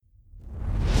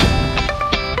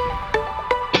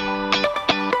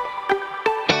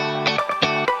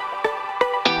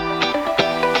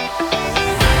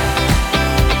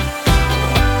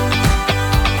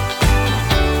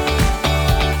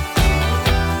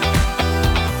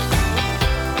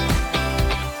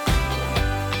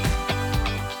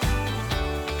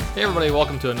Hey everybody,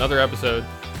 welcome to another episode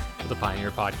of the Pioneer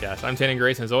Podcast. I'm Tanning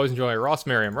Grace, and as always, enjoy Ross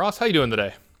Merriam. Ross, how you doing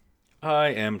today? I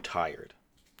am tired.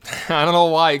 I don't know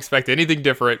why I expect anything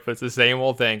different, but it's the same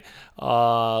old thing.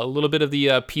 A little bit of the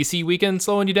PC weekend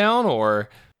slowing you down, or?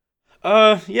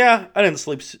 Yeah, I didn't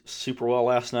sleep super well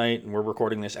last night, and we're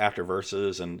recording this after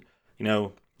Versus, and,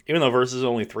 even though Versus is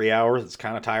only 3 hours, it's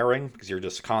kind of tiring, because you're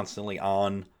just constantly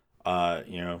on,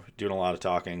 doing a lot of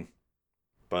talking,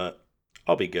 but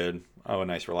I'll be good. I'll have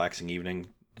a nice relaxing evening.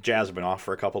 The Jazz have been off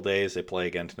for a couple days. They play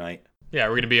again tonight. Yeah,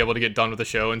 we're going to be able to get done with the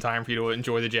show in time for you to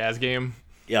enjoy the Jazz game?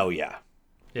 Oh, yeah.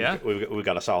 Yeah? We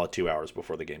got a solid 2 hours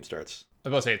before the game starts. I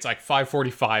was about to say, it's like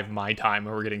 5:45 my time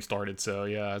when we're getting started, so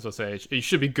yeah, I was about to say, you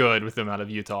should be good with them out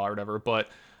of Utah or whatever, but,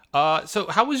 so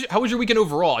how was your weekend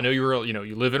overall? I know you were,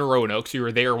 you live in Roanoke, so you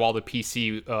were there while the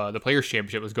PC, the Players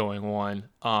Championship was going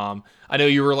on. I know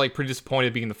you were, like, pretty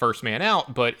disappointed being the first man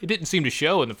out, but it didn't seem to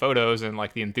show in the photos and,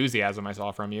 like, the enthusiasm I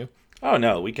saw from you. Oh,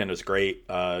 no, the weekend was great.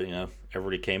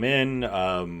 Everybody came in.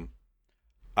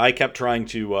 I kept trying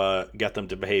to get them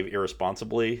to behave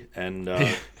irresponsibly, and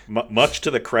much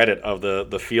to the credit of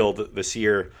the field this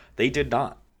year, they did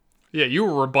not. Yeah, you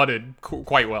were rebutted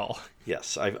quite well.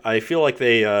 Yes, I feel like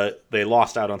they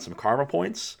lost out on some karma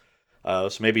points. So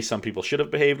maybe some people should have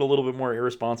behaved a little bit more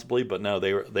irresponsibly, but no,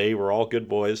 they were all good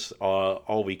boys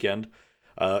all weekend,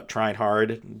 trying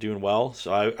hard, doing well.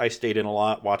 So I stayed in a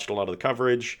lot, watched a lot of the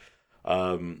coverage.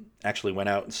 Actually went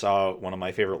out and saw one of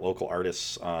my favorite local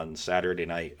artists on Saturday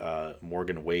night,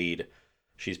 Morgan Wade.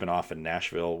 She's been off in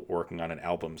Nashville working on an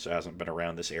album, so hasn't been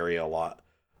around this area a lot.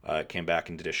 Came back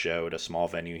and did a show at a small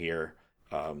venue here,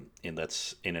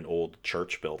 that's in an old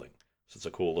church building. So it's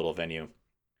a cool little venue.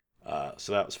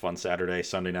 So that was fun Saturday.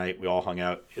 Sunday night, we all hung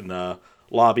out in the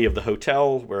lobby of the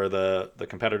hotel where the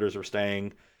competitors were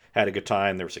staying. Had a good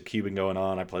time. There was a cubing going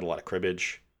on. I played a lot of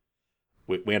cribbage.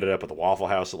 We ended up at the Waffle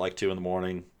House at like 2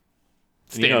 a.m.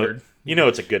 Standard.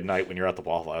 It's a good night when you're at the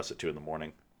Waffle House at 2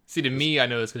 a.m. See, to me, I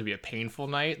know it's going to be a painful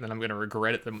night, and then I'm going to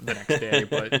regret it the next day,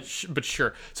 but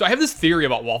sure. So I have this theory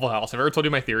about Waffle House. Have I ever told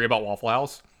you my theory about Waffle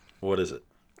House? What is it?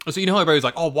 So how everybody's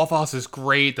like, oh, Waffle House is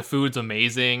great, the food's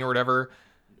amazing, or whatever?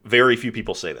 Very few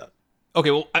people say that. Okay,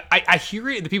 well, I hear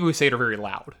it, the people who say it are very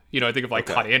loud. I think of like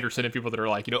Okay. Todd Anderson and people that are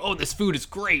like, oh, this food is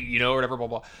great, or whatever, blah,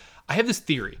 blah. I have this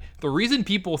theory. The reason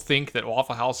people think that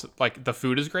Waffle House, like, the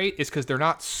food is great is because they're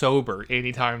not sober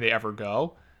anytime they ever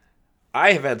go.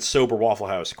 I have had sober Waffle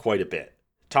House quite a bit.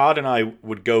 Todd and I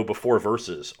would go before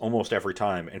Versus almost every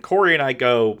time, and Corey and I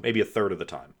go maybe a third of the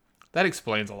time. That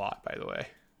explains a lot, by the way.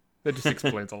 That just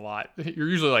explains a lot. You're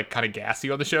usually like kind of gassy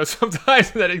on the show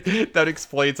sometimes. That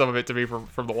explains some of it to me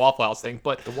from the Waffle House thing.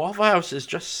 But The Waffle House is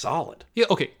just solid. yeah,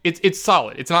 okay, it's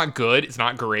solid. It's not good. It's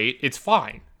not great. It's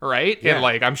fine. All right, Yeah. and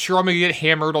like I'm sure I'm gonna get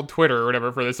hammered on Twitter or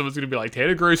whatever for this. Someone's gonna be like,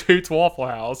 Tanner Grace hates Waffle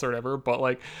House or whatever.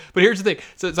 But here's the thing.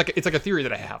 So it's like a theory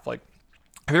that I have. Like,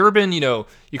 have you ever been, you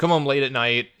come home late at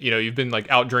night, you've been like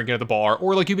out drinking at the bar,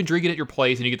 or like you've been drinking at your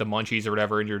place and you get the munchies or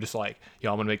whatever, and you're just like, I'm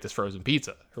gonna make this frozen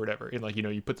pizza or whatever, and like,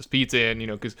 you put this pizza in,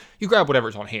 because you grab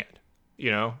whatever's on hand,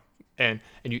 and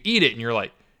you eat it and you're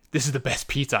like, this is the best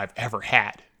pizza I've ever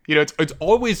had. It's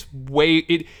always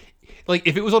like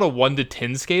if it was on a 1 to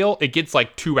 10 scale, it gets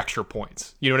like 2 extra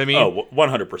points. You know what I mean? Oh,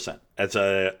 100%. That's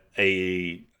I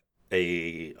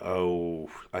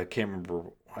can't remember.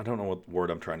 I don't know what word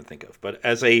I'm trying to think of, but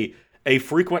as a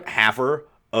frequent halfer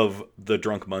of the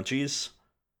drunk munchies,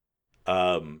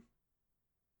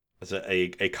 as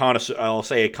a connoisseur, I'll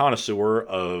say a connoisseur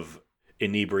of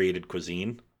inebriated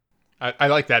cuisine. I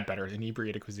like that better.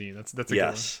 Inebriated cuisine. That's a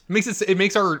Yes. good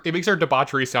one. It makes our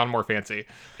debauchery sound more fancy.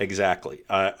 Exactly.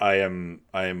 I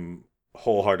am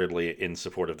wholeheartedly in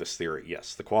support of this theory.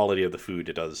 Yes, the quality of the food,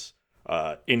 it does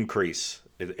increase.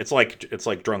 It's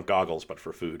like drunk goggles, but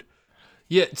for food.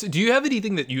 Yeah. So do you have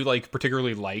anything that you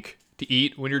particularly like to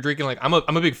eat when you're drinking? Like I'm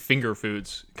a big finger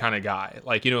foods kind of guy.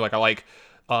 Like I like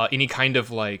any kind of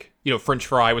French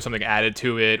fry with something added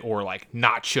to it, or like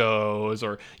nachos,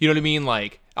 or you know what I mean.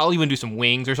 Like I'll even do some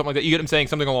wings or something like that. You get what I'm saying?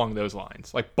 Something along those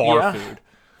lines, like bar food.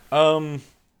 I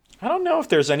don't know if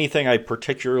there's anything I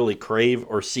particularly crave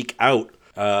or seek out.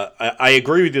 I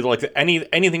agree with you. Like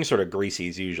anything sort of greasy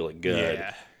is usually good.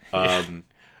 Yeah.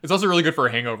 It's also really good for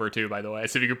a hangover too, by the way.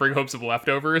 So if you could bring home some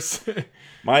leftovers.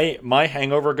 My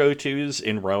hangover go-tos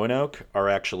in Roanoke are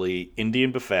actually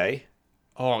Indian buffet.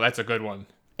 Oh, that's a good one.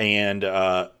 And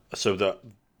so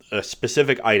a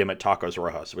specific item at Tacos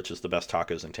Rojas, which is the best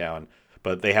tacos in town,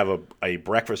 but they have a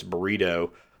breakfast burrito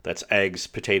that's eggs,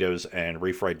 potatoes, and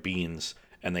refried beans,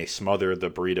 and they smother the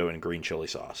burrito in green chili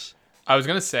sauce. I was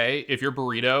gonna say, if your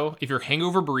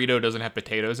hangover burrito doesn't have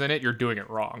potatoes in it, you're doing it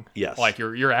wrong. Yes. Like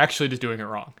you're actually just doing it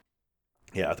wrong.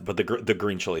 Yeah, but the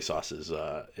green chili sauce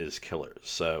is killer.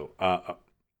 So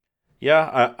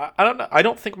yeah, I don't know. I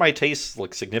don't think my tastes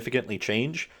like significantly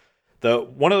change. The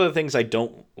one of the things I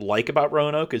don't like about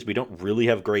Roanoke is we don't really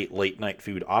have great late night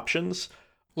food options.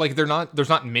 Like there's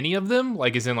not many of them.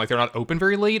 Like as in like they're not open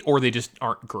very late, or they just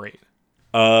aren't great.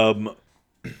 Um,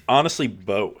 Honestly,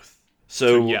 both.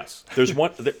 So So yes,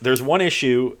 there's one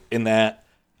issue in that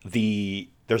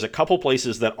there's a couple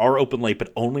places that are open late,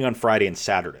 but only on Friday and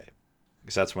Saturday,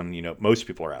 because that's when most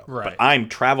people are out. But right. I'm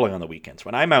traveling on the weekends.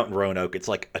 When I'm out in Roanoke, it's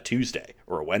like a Tuesday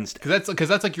or a Wednesday. Because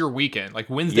that's like your weekend. Like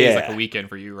Wednesday is like a weekend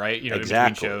for you, right? In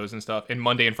Exactly. between shows and stuff. And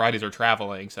Monday and Fridays are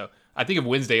traveling. So I think of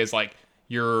Wednesday as like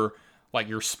your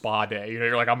spa day.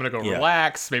 You're like, I'm gonna go Yeah.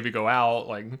 relax, maybe go out.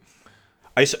 Like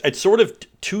It's sort of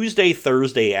Tuesday,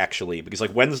 Thursday actually, because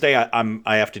like Wednesday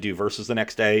I have to do versus the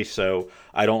next day, so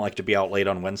I don't like to be out late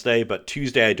on Wednesday. But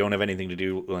Tuesday I don't have anything to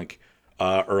do like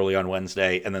early on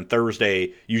Wednesday, and then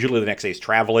Thursday usually the next day is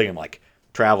traveling. And like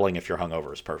traveling if you're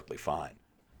hungover is perfectly fine.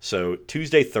 So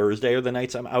Tuesday, Thursday are the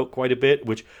nights I'm out quite a bit,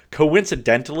 which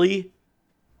coincidentally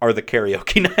are the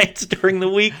karaoke nights during the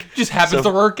week. just happens to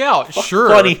work out.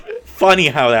 Sure, Funny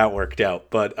how that worked out,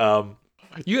 but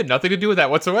you had nothing to do with that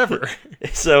whatsoever.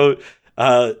 so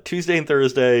Tuesday and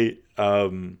Thursday are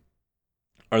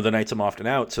the nights I'm often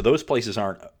out. So those places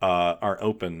aren't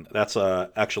open. That's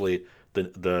actually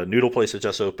the noodle place that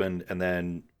just opened, and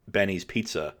then Benny's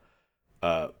Pizza,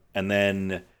 and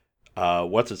then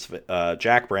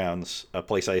Jack Brown's, a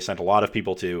place I sent a lot of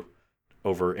people to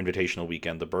over Invitational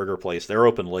Weekend. The burger place, they're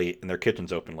open late and their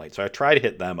kitchen's open late. So I try to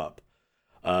hit them up,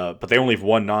 but they only have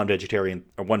one non-vegetarian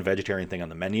or one vegetarian thing on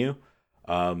the menu,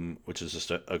 which is just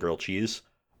a grilled cheese.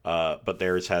 But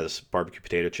theirs has barbecue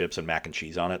potato chips and mac and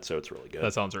cheese on it, so it's really good.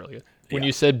 That sounds really good. When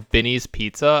you said Benny's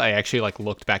Pizza, I actually like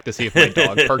looked back to see if my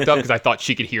dog perked up because I thought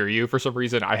she could hear you for some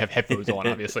reason. I have headphones on,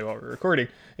 obviously, while we're recording,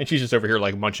 and she's just over here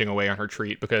like munching away on her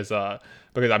treat because I'm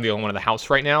the only one in the house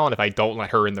right now, and if I don't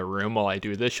let her in the room while I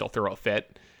do this, she'll throw a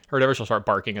fit or whatever. She'll start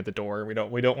barking at the door. We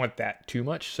don't want that too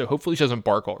much. So hopefully she doesn't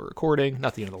bark while we're recording.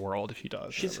 Not the end of the world if she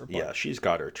does. She's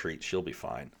got her treat. She'll be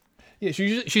fine. Yeah,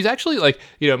 she's actually like,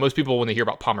 most people when they hear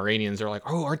about Pomeranians, they're like,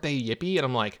 oh, aren't they yippy? And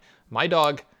I'm like, my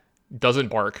dog doesn't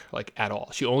bark like at all.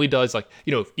 She only does like,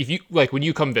 if you like when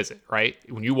you come visit, right?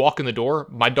 When you walk in the door,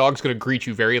 my dog's going to greet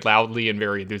you very loudly and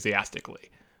very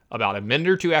enthusiastically. About a minute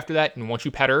or two after that, and once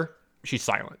you pet her, she's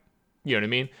silent. You know what I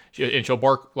mean? And she'll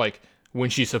bark like when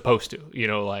she's supposed to,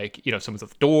 someone's at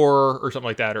the door or something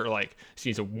like that, or like she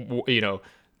needs to,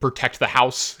 protect the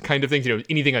house kind of things,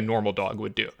 anything a normal dog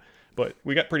would do. But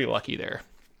we got pretty lucky there.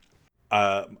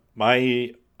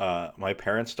 My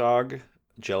parents' dog,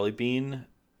 Jelly Bean,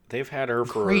 they've had her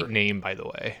for Great name, by the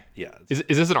way. Yeah. Is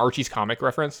this an Archie's comic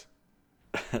reference?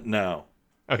 No.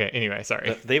 Okay. Anyway,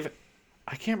 sorry.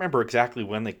 I can't remember exactly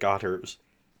when they got hers.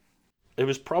 It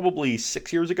was probably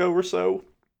 6 years ago or so.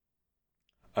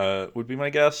 Would be my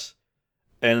guess.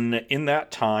 And in that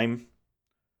time,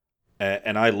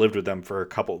 and I lived with them for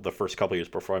the first couple years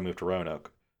before I moved to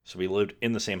Roanoke. So we lived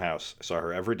in the same house. I saw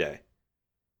her every day.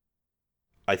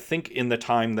 I think in the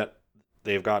time that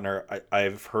they've gotten her,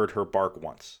 I've heard her bark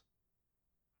once.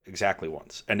 Exactly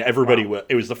once. And everybody,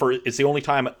 it was it's the only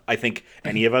time I think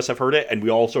any of us have heard it, and we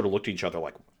all sort of looked at each other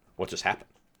like, what just happened?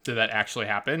 Did that actually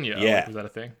happen? Yeah. Yeah. Like, was that a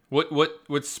thing?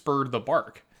 What spurred the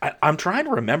bark? I'm trying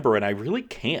to remember, and I really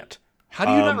can't. How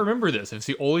do you not remember this? If it's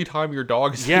the only time your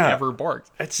dog's ever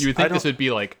barked. You would think this would be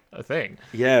like a thing.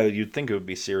 Yeah, you'd think it would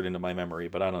be seared into my memory,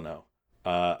 but I don't know.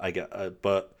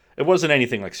 But it wasn't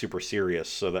anything like super serious,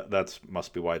 so that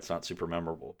must be why it's not super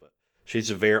memorable. But she's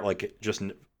a very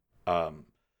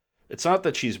it's not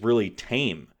that she's really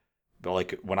tame, but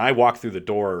like when I walk through the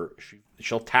door,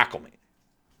 she'll tackle me.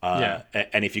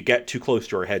 And if you get too close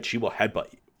to her head, she will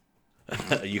headbutt you.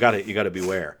 You gotta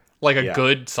beware. Like a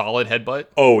good solid headbutt.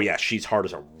 Oh yeah, she's hard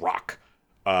as a rock.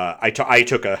 I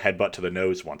took a headbutt to the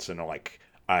nose once, and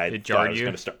I thought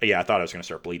I was gonna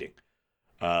start bleeding.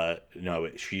 No,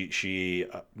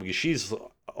 she's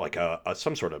like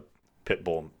some sort of pit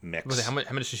bull mix. How much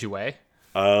does she weigh?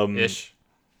 Ish.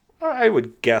 I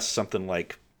would guess something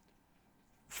like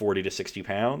 40 to 60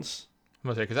 pounds. I'm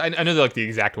gonna say because I know like the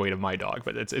exact weight of my dog,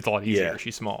 but it's a lot easier. Yeah.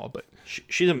 She's small, but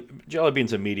Jelly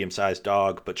Bean's a medium-sized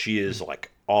dog, but she is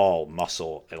like all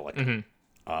muscle and like.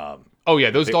 Mm-hmm. Oh yeah,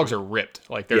 those dogs are ripped.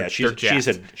 Like they're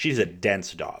she's a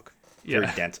dense dog.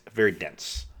 Very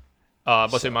dense.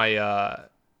 But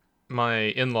my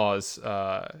in-laws,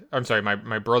 I'm sorry,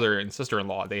 my brother and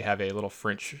sister-in-law, they have a little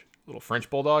French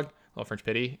bulldog, little French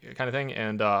pitty kind of thing,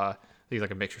 and he's like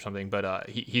a mix or something. But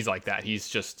he's like that. He's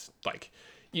just like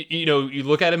you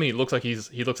look at him and he looks like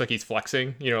he's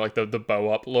flexing, like the bow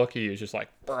up look. He is just like,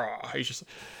 bruh.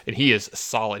 And he is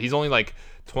solid. He's only like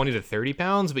 20 to 30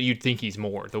 pounds, but you'd think he's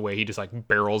more, the way he just like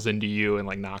barrels into you and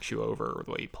like knocks you over, or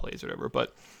the way he plays, or whatever.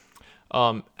 But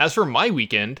as for my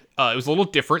weekend, it was a little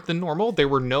different than normal. There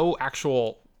were no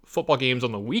actual football games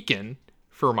on the weekend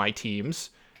for my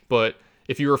teams, but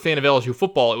if you were a fan of LSU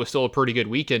football, it was still a pretty good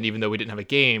weekend, even though we didn't have a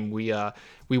game. We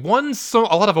won a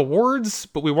lot of awards,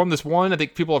 but we won this one. I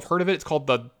think people have heard of it. It's called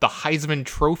the Heisman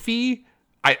Trophy.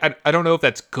 I don't know if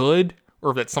that's good or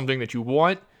if that's something that you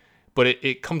want, but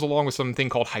it comes along with something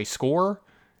called High Score.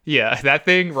 Yeah, that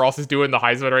thing. Ross is doing the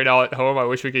Heisman right now at home. I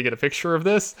wish we could get a picture of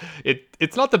this.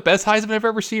 It's not the best Heisman I've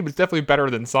ever seen, but it's definitely better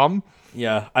than some.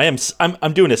 Yeah,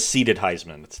 I'm doing a seated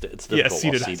Heisman. It's difficult. Yeah,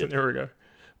 seated Heisman. There we go.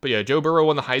 But yeah, Joe Burrow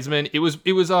won the Heisman. It was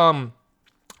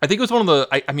I think it was one of the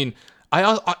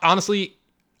I honestly,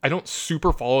 I don't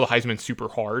super follow the Heisman super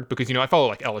hard because I follow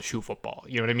like LSU football.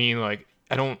 You know what I mean? Like,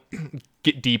 I don't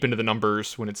get deep into the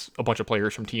numbers when it's a bunch of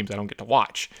players from teams I don't get to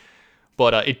watch.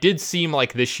 But it did seem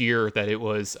like this year that it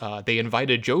was they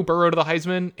invited Joe Burrow to the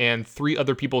Heisman and 3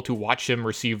 other people to watch him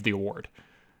receive the award,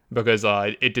 because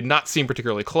it did not seem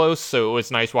particularly close. So it was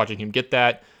nice watching him get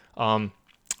that.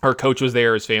 Our coach was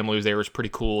there, his family was there. It was pretty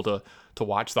cool to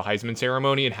watch the Heisman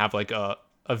ceremony and have like a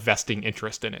vesting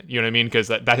interest in it. You know what I mean? Because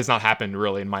that has not happened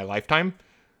really in my lifetime.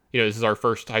 This is our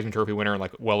first Heisman Trophy winner in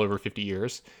like well over 50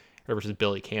 years, versus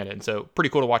Billy Cannon. So pretty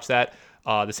cool to watch that.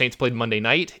 The Saints played Monday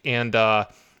night, and I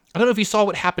don't know if you saw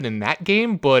what happened in that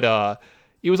game, but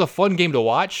it was a fun game to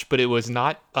watch, but it was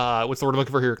not, what's the word I'm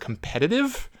looking for here,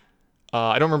 competitive?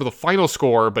 I don't remember the final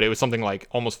score, but it was something like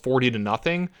almost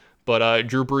 40-0. But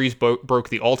Drew Brees broke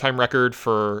the all-time record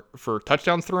for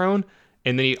touchdowns thrown,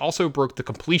 and then he also broke the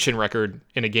completion record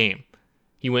in a game.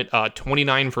 He went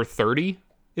 29 for 30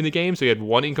 in the game, so he had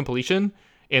 1 incompletion,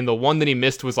 and the one that he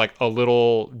missed was like a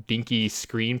little dinky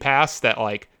screen pass that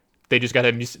like they had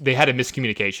a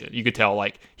miscommunication. You could tell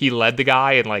like he led the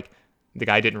guy and like the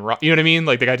guy didn't run. You know what I mean?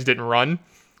 Like the guy just didn't run.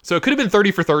 So it could have been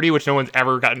 30 for 30, which no one's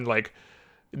ever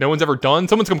done.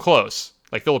 Someone's come close.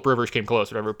 Like Phillip Rivers came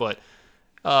close or whatever, but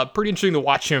pretty interesting to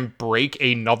watch him break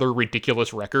another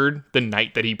ridiculous record the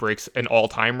night that he breaks an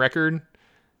all-time record.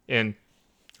 And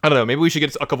I don't know, maybe we should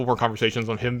get a couple more conversations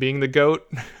on him being the GOAT.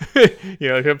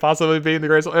 Him possibly being the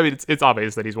greatest. I mean, it's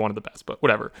obvious that he's one of the best, but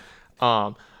whatever.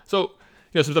 So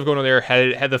some stuff going on there.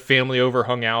 Had the family over,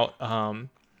 hung out.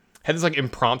 Had this like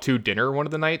impromptu dinner one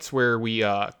of the nights where we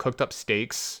cooked up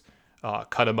steaks,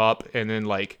 cut them up, and then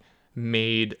like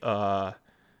made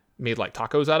like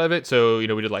tacos out of it. So, we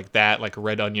did like that, like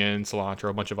red onion, cilantro,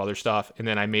 a bunch of other stuff. And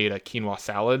then I made a quinoa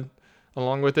salad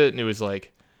along with it. And it was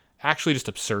like actually just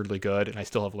absurdly good. And I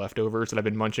still have leftovers that I've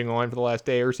been munching on for the last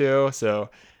day or two. So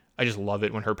I just love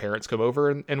it when her parents come over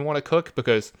and want to cook,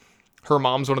 because her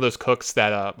mom's one of those cooks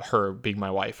that, her being my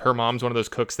wife, her mom's one of those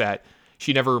cooks that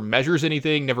she never measures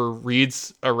anything, never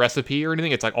reads a recipe or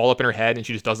anything. It's like all up in her head and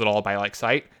she just does it all by like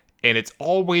sight. And it's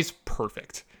always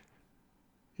perfect.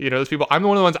 Those people, I'm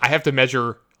one of the ones I have to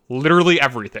measure literally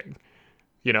everything,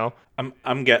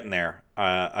 I'm getting there.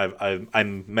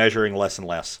 I'm measuring less and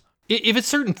less. If it's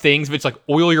certain things, if it's like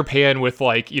oil your pan with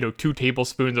like, 2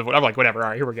 tablespoons of I'm like, whatever. All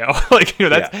right, here we go. Like,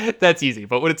 that's easy.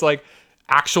 But when it's like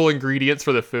actual ingredients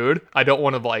for the food, I don't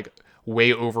want to like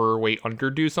way over, way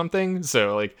underdo something.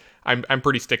 So like, I'm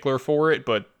pretty stickler for it,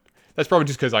 but that's probably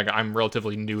just because I'm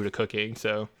relatively new to cooking.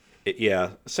 So yeah,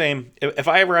 same. If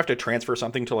I ever have to transfer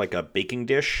something to like a baking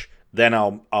dish, then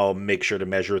I'll make sure to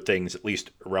measure things at least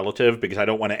relative, because I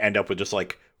don't want to end up with just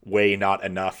like way not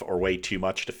enough or way too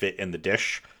much to fit in the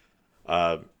dish.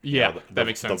 That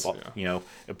makes sense.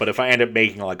 But if I end up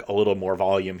making like a little more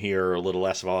volume here or a little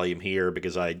less volume here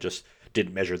because I just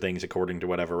didn't measure things according to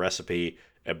whatever recipe,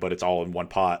 but it's all in one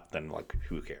pot, then like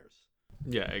who cares?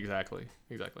 Yeah, exactly.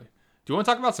 Do you want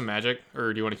to talk about some Magic,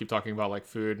 or do you want to keep talking about like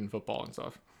food and football and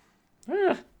stuff?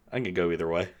 I can go either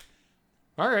way.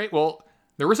 All right. Well,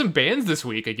 there were some bands this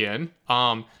week again.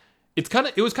 It was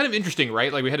kind of interesting,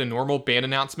 right? Like we had a normal band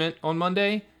announcement on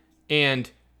Monday, and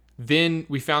then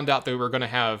we found out that we were going to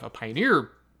have a Pioneer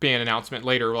band announcement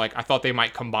later. Like I thought they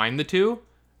might combine the two,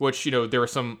 which there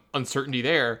was some uncertainty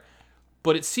there.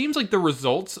 But it seems like the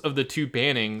results of the two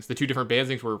different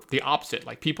bannings were the opposite.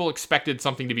 Like people expected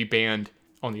something to be banned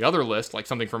on the other list, like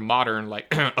something from Modern,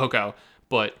 like Oko,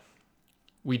 but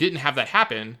we didn't have that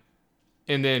happen.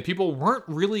 And then people weren't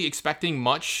really expecting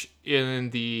much in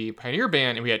the Pioneer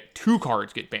ban, and we had 2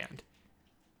 cards get banned.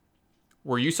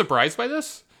 Were you surprised by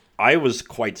this? I was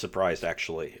quite surprised,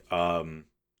 actually.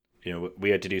 We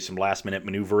had to do some last-minute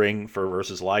maneuvering for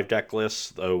versus live deck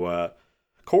lists, though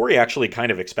Corey actually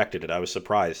kind of expected it. I was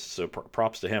surprised, so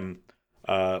props to him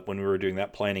when we were doing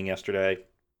that planning yesterday.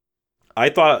 I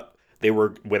thought they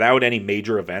were, without any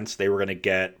major events, they were going to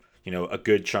get, a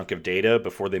good chunk of data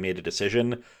before they made a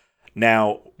decision.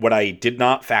 Now, what I did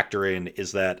not factor in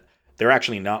is that they're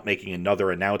actually not making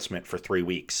another announcement for 3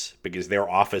 weeks because their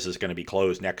office is going to be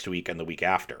closed next week and the week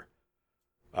after.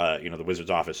 The Wizards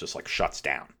office just like shuts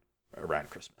down around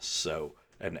Christmas,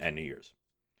 and New Year's.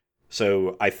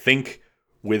 So I think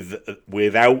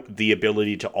without the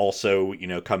ability to also,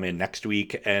 come in next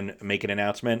week and make an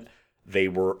announcement, they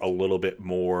were a little bit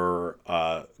more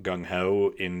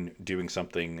gung-ho in doing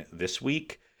something this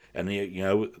week. And,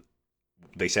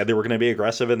 they said they were going to be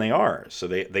aggressive, and they are. So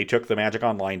they took the Magic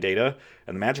Online data,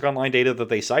 and the Magic Online data that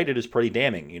they cited is pretty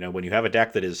damning. When you have a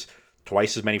deck that is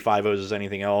twice as many 5-0s as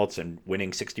anything else and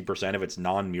winning 60% of its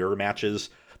non-mirror matches,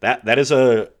 that is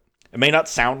it may not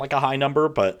sound like a high number,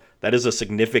 but that is a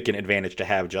significant advantage to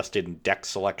have just in deck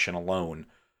selection alone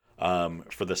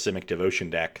for the Simic Devotion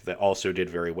deck that also did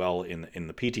very well in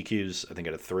the PTQs. I think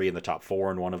it had 3 in the top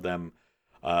 4 in one of them.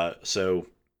 So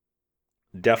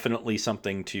definitely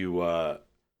something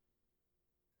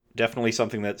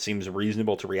that seems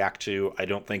reasonable to react to. I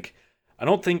don't think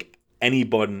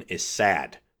anyone is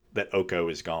sad that Oko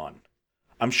is gone.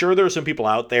 I'm sure there are some people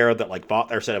out there that like bought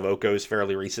their set of Okos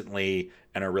fairly recently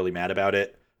and are really mad about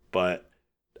it, but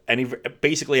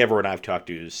basically everyone I've talked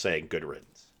to is saying good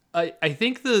riddance. I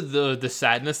think the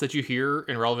sadness that you hear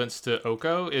in relevance to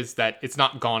Oko is that it's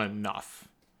not gone enough.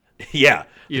 Yeah,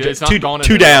 it's not gone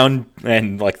two down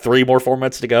and like 3 more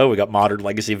formats to go. We got Modern,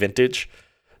 Legacy, Vintage.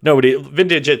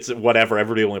 Vintage, it's whatever.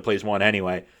 Everybody only plays one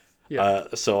anyway. Yeah.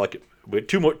 So like we have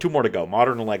two more to go,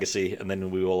 Modern and Legacy, and then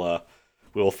we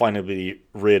will finally be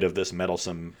rid of this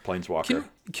meddlesome Planeswalker.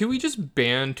 Can we just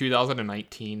ban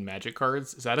 2019 Magic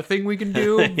cards? Is that a thing we can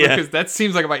do? Yeah. Because that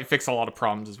seems like it might fix a lot of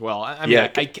problems as well. I mean,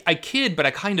 yeah. I kid, but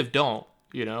I kind of don't.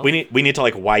 We need to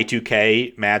like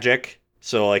Y2K Magic.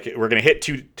 So like we're gonna hit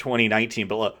 2019,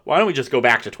 but look, why don't we just go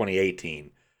back to 2018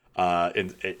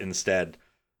 instead,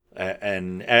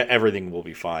 and everything will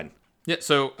be fine. Yeah.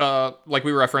 So like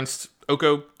we referenced,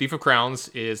 Oko Thief of Crowns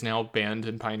is now banned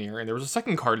in Pioneer, and there was a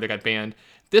second card that got banned.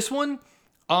 This one,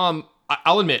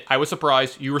 I'll admit, I was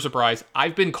surprised. You were surprised.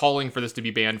 I've been calling for this to be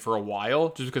banned for a while,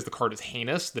 just because the card is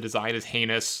heinous. The design is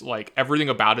heinous. Like everything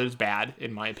about it is bad,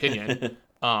 in my opinion.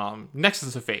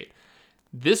 Nexus of Fate.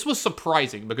 This was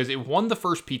surprising because it won the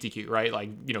first PTQ, right?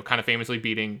 Like, kind of famously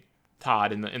beating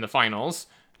Todd in the finals,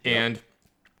 and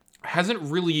hasn't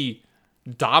really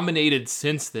dominated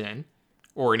since then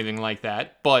or anything like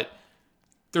that. But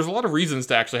there's a lot of reasons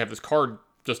to actually have this card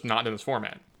just not in this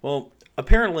format. Well,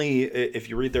 apparently, if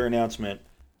you read their announcement,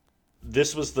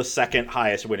 this was the second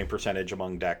highest winning percentage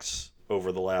among decks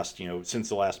over the last, since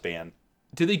the last ban.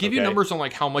 Did they give you numbers on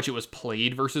like how much it was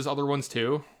played versus other ones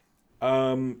too?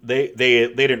 They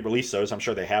didn't release those. I'm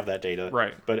sure they have that data.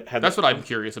 Right. But that's what I'm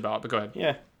curious about, but go ahead.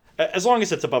 Yeah. As long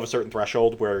as it's above a certain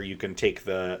threshold where you can take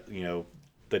the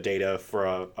data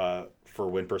for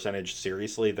win percentage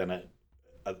seriously, then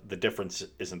the difference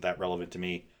isn't that relevant to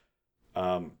me.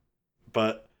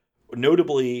 But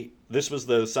notably, this was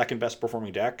the second best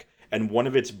performing deck, and one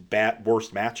of its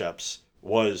worst matchups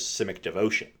was Simic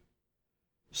Devotion.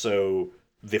 So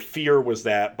the fear was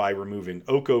that by removing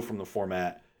Oko from the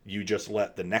format, you just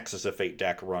let the Nexus of Fate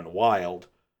deck run wild,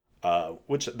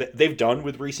 which they've done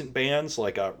with recent bans.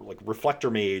 Like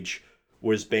Reflector Mage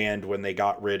was banned when they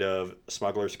got rid of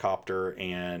Smuggler's Copter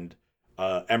and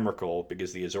Emrakul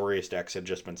because the Azorius decks had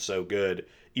just been so good.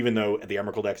 Even though the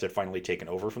Emrakul decks had finally taken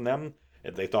over from them,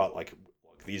 they thought like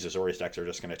these Azorius decks are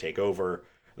just going to take over.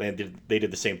 They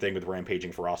did the same thing with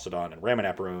Rampaging Ferocidon and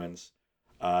Ramunap Ruins,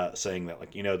 saying that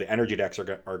the energy decks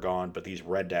are gone, but these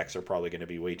red decks are probably going to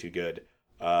be way too good.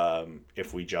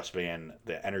 If we just ban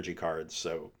the energy cards,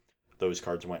 so those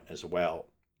cards went as well.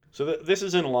 So this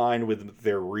is in line with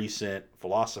their recent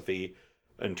philosophy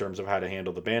in terms of how to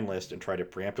handle the ban list and try to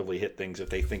preemptively hit things if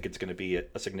they think it's going to be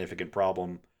a significant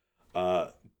problem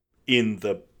in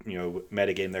the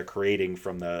metagame they're creating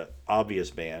from the obvious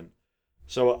ban.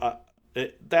 So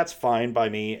that's fine by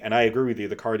me, and I agree with you.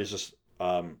 The card is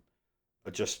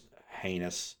just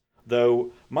heinous.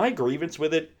 Though my grievance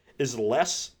with it is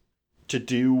less to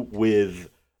do with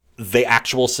the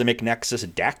actual Simic Nexus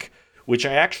deck, which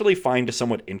I actually find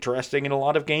somewhat interesting in a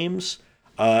lot of games.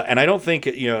 And I don't think,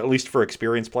 at least for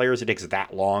experienced players, it takes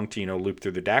that long to, loop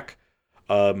through the deck,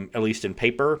 at least in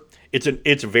paper.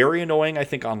 It's very annoying, I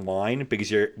think, online, because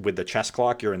with the chess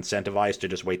clock, you're incentivized to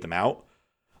just wait them out.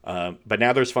 But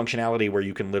now there's functionality where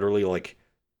you can literally,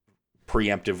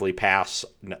 preemptively pass,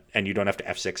 and you don't have to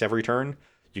F6 every turn.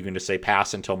 you can just say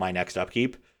pass until my next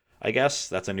upkeep. I guess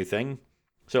that's a new thing.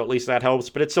 So at least that helps,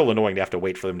 but it's still annoying to have to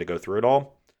wait for them to go through it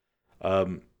all.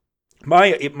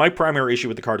 My primary issue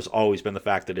with the card has always been the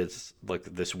fact that it's like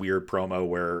this weird promo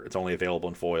where it's only available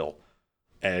in foil,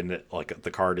 and like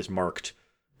the card is marked.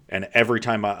 And every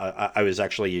time I was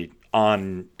actually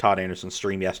on Todd Anderson's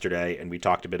stream yesterday, and we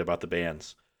talked a bit about the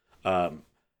bans.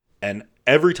 And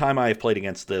every time I have played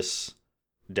against this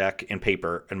deck in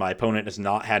paper, and my opponent has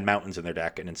not had mountains in their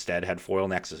deck and instead had foil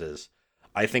nexuses,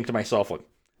 I think to myself, like,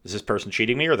 is this person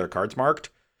cheating me? Or their cards marked?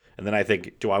 And then I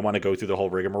think, do I want to go through the whole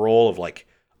rigmarole of like,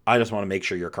 I just want to make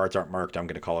sure your cards aren't marked. I'm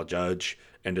going to call a judge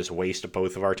and just waste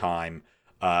both of our time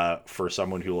for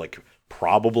someone who like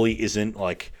probably isn't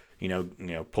like, you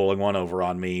know, pulling one over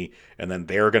on me, and then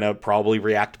they're going to probably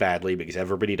react badly because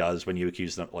everybody does when you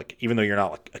accuse them. Like, even though you're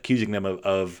not like accusing them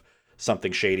of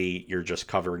something shady, you're just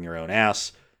covering your own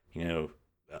ass. You know,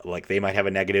 like they might have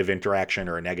a negative interaction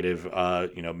or a negative,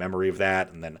 memory of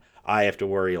that. And then I have to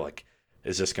worry, like,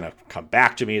 is this going to come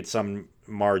back to me at some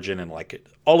margin? And like,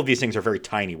 all of these things are very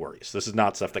tiny worries. This is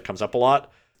not stuff that comes up a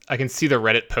lot. I can see the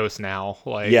Reddit post now.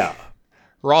 Like, yeah.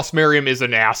 Ross Merriam is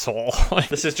an asshole.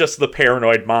 This is just the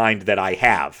paranoid mind that I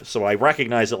have. So I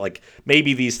recognize that, like,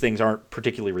 maybe these things aren't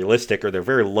particularly realistic or they're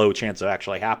very low chance of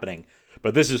actually happening.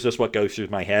 But this is just what goes through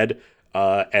my head,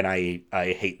 and I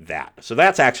hate that. So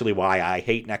that's actually why I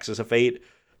hate Nexus of Fate.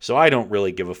 So I don't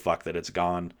really give a fuck that it's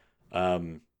gone.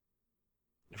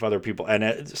 If other people... And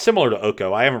it's similar to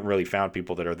Oko, I haven't really found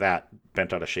people that are that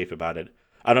bent out of shape about it.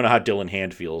 I don't know how Dylan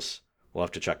Hand feels. We'll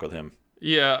have to check with him.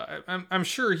 Yeah, I'm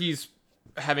sure he's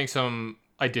having some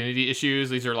identity issues.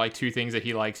 These are like two things that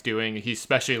he likes doing. He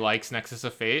especially likes Nexus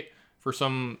of Fate for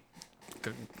some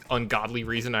ungodly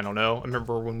reason. I don't know. I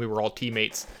remember when we were all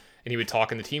teammates and he would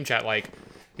talk in the team chat like,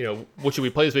 you know, what should we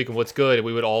play this week and what's good? And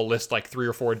we would all list like 3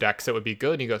 or 4 decks that would be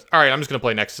good. And he goes, all right, I'm just going to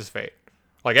play Nexus of Fate.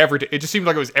 Like it just seemed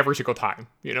like it was every single time,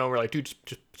 you know, we're like, dude,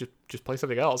 just play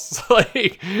something else,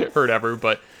 like, or whatever.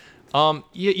 But, yeah,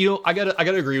 you know, I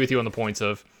gotta agree with you on the points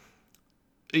of,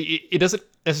 it doesn't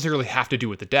necessarily have to do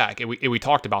with the deck. And we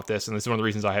talked about this, and this is one of the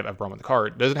reasons I have a problem with the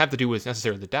card. It doesn't have to do with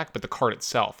necessarily the deck, but the card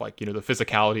itself. Like, you know, the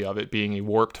physicality of it being a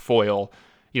warped foil,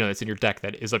 you know, that's in your deck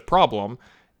that is a problem.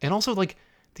 And also, like,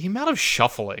 the amount of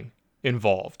shuffling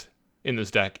involved in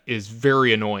this deck is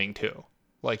very annoying, too.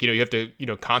 Like, you know, you have to, you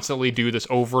know, constantly do this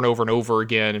over and over and over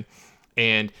again,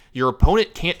 and your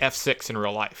opponent can't F6 in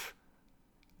real life.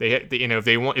 They you know, if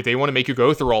they want to make you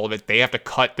go through all of it, they have to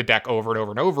cut the deck over and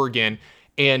over and over again.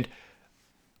 And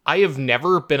I have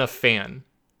never been a fan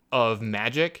of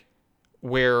Magic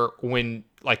where when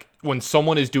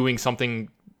someone is doing something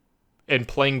and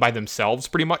playing by themselves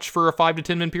pretty much for a 5 to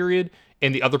 10 minute period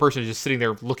and the other person is just sitting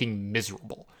there looking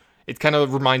miserable. It kind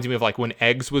of reminds me of like when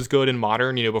Eggs was good in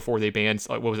Modern, you know, before they banned,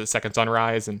 like, what was it, Second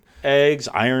Sunrise? And Eggs,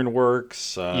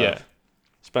 Ironworks. Yeah.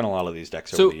 Spent a lot of these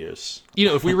decks over the years. You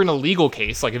know, if we were in a legal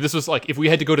case, like if this was like, if we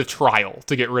had to go to trial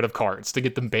to get rid of cards, to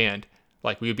get them banned,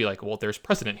 like we would be like, well, there's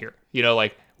precedent here. You know,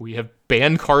 like we have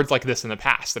banned cards like this in the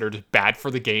past that are just bad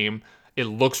for the game. It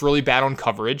looks really bad on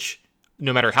coverage.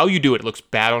 No matter how you do it, it looks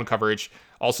bad on coverage.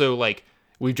 Also, like,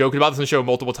 we've joked about this in the show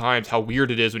multiple times, how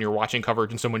weird it is when you're watching coverage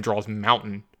and someone draws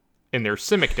Mountain in their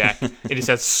Simic deck. It just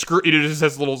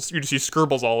has little, you just see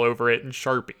scribbles all over it and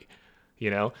Sharpie,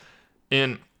 you know?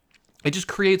 And it just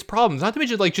creates problems. Not to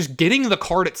mention, like, just getting the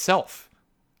card itself.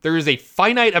 There is a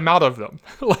finite amount of them,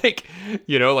 like,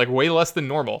 you know, like way less than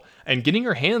normal. And getting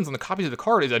your hands on the copies of the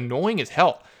card is annoying as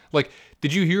hell. Like,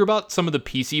 did you hear about some of the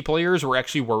PC players were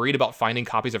actually worried about finding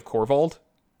copies of Korvold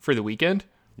for the weekend?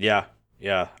 Yeah.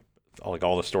 Like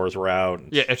all the stores were out.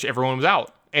 Yeah, everyone was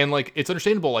out. And like, it's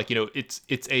understandable. Like, you know, it's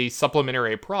a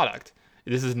supplementary product.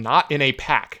 This is not in a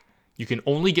pack. You can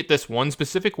only get this one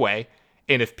specific way.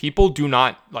 And if people do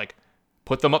not like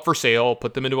put them up for sale,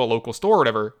 put them into a local store or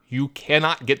whatever, you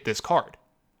cannot get this card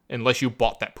unless you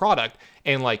bought that product.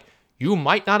 And like, you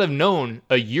might not have known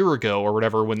a year ago or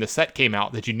whatever when the set came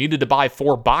out that you needed to buy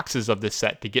 4 boxes of this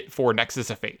set to get 4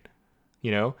 Nexus of Fate,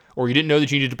 you know? Or you didn't know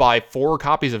that you needed to buy 4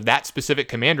 copies of that specific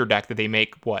commander deck that they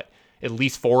make, at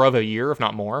least 4 of a year, if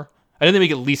not more. I think they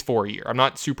make at least 4 a year. I'm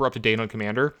not super up to date on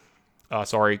Commander.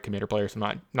 Sorry, Commander players.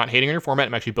 I'm not hating on your format.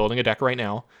 I'm actually building a deck right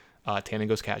now. Tannen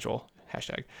goes casual.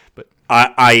 #. But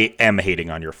I am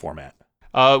hating on your format.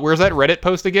 Where's that Reddit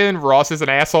post again? Ross is an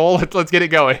asshole. Let's get it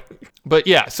going. But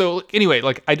yeah, so anyway,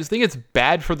 like, I just think it's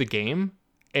bad for the game,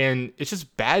 and it's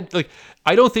just bad. Like,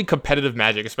 I don't think competitive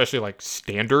Magic, especially like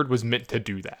Standard, was meant to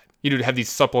do that. You know, to have these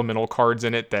supplemental cards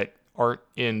in it that aren't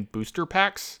in booster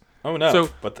packs. Oh no,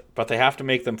 but they have to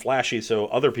make them flashy so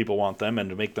other people want them, and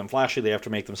to make them flashy, they have to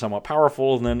make them somewhat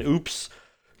powerful, and then oops,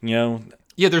 you know.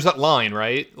 Yeah, there's that line,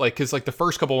 right? Like, because like the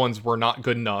first couple ones were not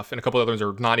good enough, and a couple other ones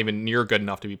are not even near good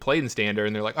enough to be played in standard.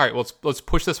 And they're like, all right, well, let's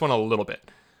push this one a little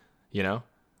bit, you know.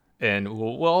 And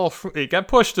well, it got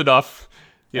pushed enough,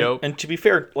 you know. And to be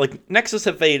fair, like Nexus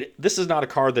of Fate, this is not a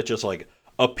card that just like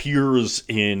appears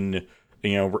in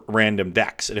random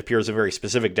decks. It appears in very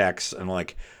specific decks, and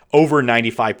like over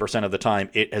 95% of the time,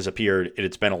 it has appeared.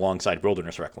 It's been alongside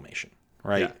Wilderness Reclamation,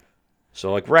 right? Yeah.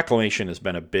 So like Reclamation has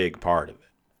been a big part of it.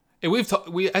 And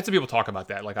we had some people talk about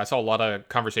that. Like I saw a lot of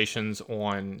conversations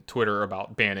on Twitter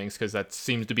about bannings because that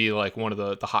seems to be like one of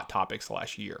the hot topics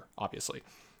last year, obviously.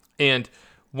 And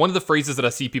one of the phrases that I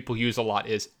see people use a lot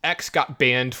is X got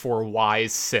banned for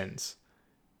Y's sins.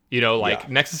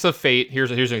 Nexus of Fate. Here's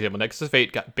an example. Nexus of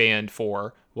Fate got banned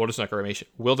for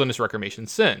Wilderness Reclamation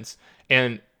sins,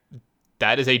 and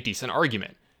that is a decent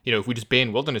argument. If we just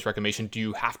ban Wilderness Reclamation, do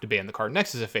you have to ban the card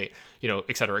Nexus of Fate?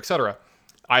 Et cetera, et cetera.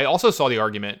 I also saw the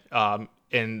argument,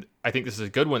 and I think this is a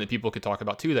good one that people could talk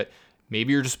about too, that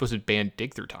maybe you're just supposed to ban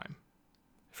Dig Through Time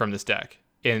from this deck,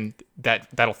 and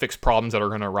that'll fix problems that are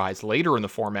going to arise later in the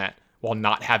format while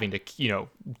not having to,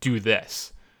 do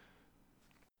this.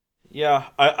 Yeah,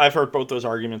 I've heard both those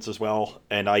arguments as well,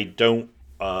 and I don't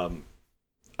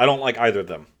like either of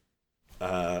them.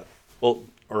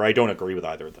 Or I don't agree with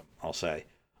either of them, I'll say.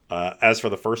 As for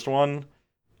the first one,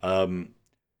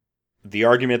 the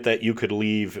argument that you could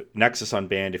leave Nexus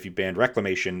unbanned if you banned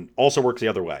Reclamation also works the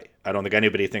other way. I don't think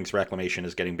anybody thinks Reclamation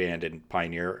is getting banned in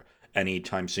Pioneer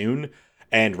anytime soon,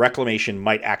 and Reclamation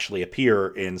might actually appear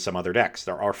in some other decks.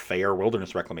 There are fair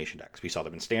Wilderness Reclamation decks. We saw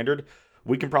them in Standard.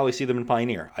 We can probably see them in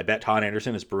Pioneer. I bet Todd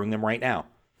Anderson is brewing them right now.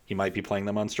 He might be playing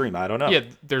them on stream. I don't know. Yeah,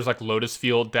 there's like Lotus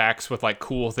Field decks with like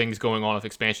cool things going on with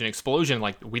Expansion Explosion.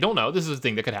 Like, we don't know. This is a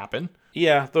thing that could happen.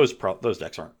 Yeah, those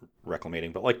decks aren't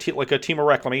reclamating, but like a Team of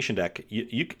Reclamation deck,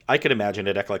 I could imagine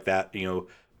a deck like that,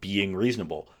 being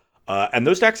reasonable. And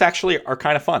those decks actually are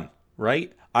kind of fun,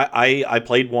 right? I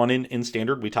played one in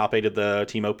Standard. We top 8'd the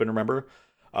Team Open, remember?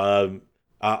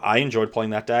 I enjoyed playing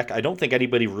that deck. I don't think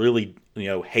anybody really,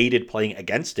 hated playing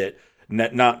against it.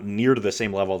 Not near to the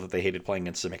same level that they hated playing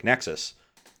against Simic Nexus.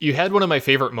 You had one of my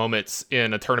favorite moments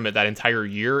in a tournament that entire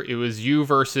year. It was you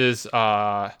versus it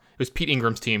was Pete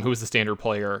Ingram's team. Who was the Standard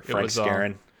player? Frank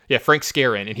Scarron. Yeah, Frank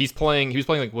Scarron, and he was playing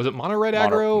like, was it Mono Red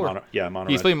Aggro? Mono Red.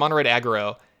 He's playing Mono Red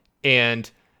Aggro,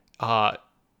 and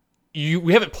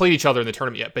we haven't played each other in the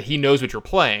tournament yet, but he knows what you're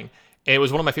playing. And it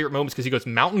was one of my favorite moments because he goes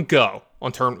Mountain Go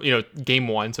on game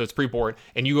 1, so it's pre-board,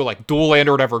 and you go like dual land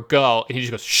or whatever, go, and he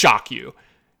just goes shock you.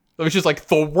 Which is like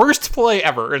the worst play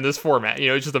ever in this format.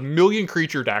 It's just a million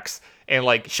creature decks, and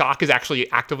like Shock is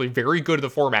actually actively very good at the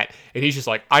format. And he's just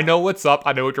like, I know what's up,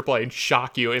 I know what you're playing,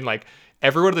 shock you. And like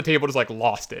everyone at the table just like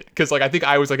lost it because like I think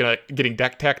I was like getting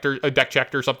deck checked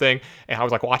or something, and I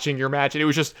was like watching your match, and it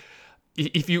was just,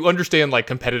 if you understand like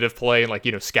competitive play and like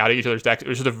scouting each other's decks, it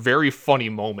was just a very funny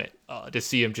moment to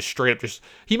see him just straight up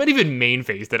he might even main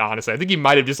phased it, honestly. I think he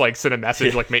might have just like sent a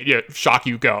message like shock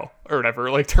you go or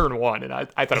whatever, like turn 1, and I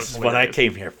thought it was this is what I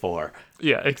came here for.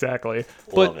 Yeah, exactly.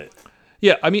 Love it.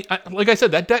 Yeah, I mean, like I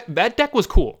said, that deck was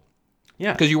cool.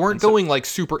 Yeah, because you weren't going like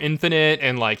super infinite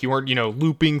and like you weren't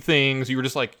looping things. You were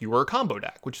just like, you were a combo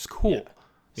deck, which is cool.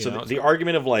 Yeah. So the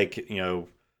argument of like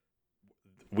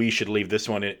we should leave this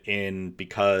one in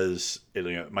because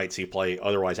it might see play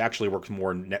otherwise actually works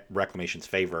more in Reclamation's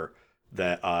favor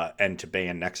and to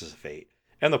ban Nexus of Fate.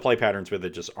 And the play patterns with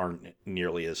it just aren't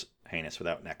nearly as heinous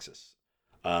without Nexus.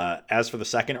 As for the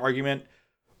second argument,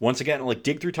 once again, like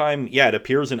Dig Through Time, yeah, it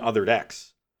appears in other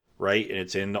decks, right? And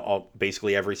it's in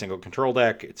basically every single control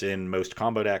deck. It's in most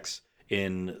combo decks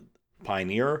in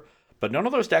Pioneer. But none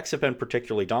of those decks have been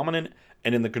particularly dominant.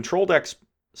 And in the control decks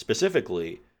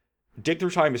specifically, Dig Through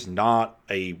Time is not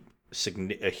a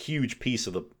huge piece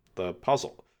of the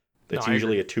puzzle. It's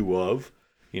usually a 2 of.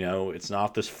 It's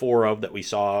not this 4 of that we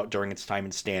saw during its time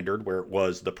in Standard, where it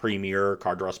was the premier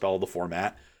card draw spell of the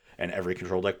format, and every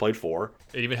control deck played 4.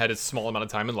 It even had a small amount of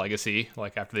time in Legacy,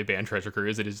 like after they banned Treasure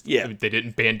Cruise. Yeah. They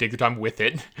didn't ban Dig Through Time with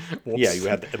it. Yeah, we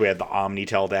had the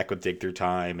Omnitel deck with Dig Through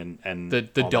Time, and the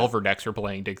Delver decks were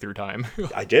playing Dig Through Time.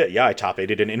 I did, yeah. I top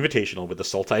 8'd an Invitational with the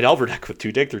Sultai Delver deck with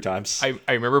 2 Dig Through Times.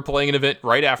 I remember playing an event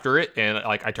right after it, and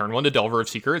like I turned 1 to Delver of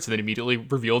Secrets, and then immediately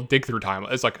revealed Dig Through Time.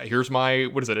 It's like, here's my,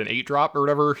 what is it, an 8-drop or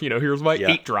whatever? Here's my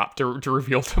 8-drop to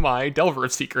reveal to my Delver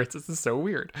of Secrets. This is so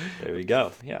weird. There we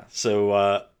go. Yeah.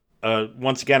 So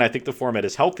once again, I think the format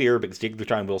is healthier because Dig Through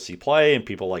Time will see play and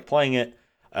people like playing it.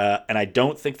 And I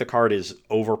don't think the card is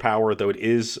overpowered, though it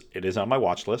is on my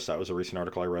watch list. That was a recent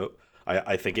article I wrote.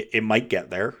 I think it might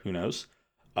get there. Who knows?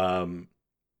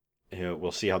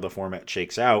 We'll see how the format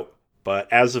shakes out.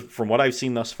 But from what I've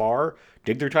seen thus far,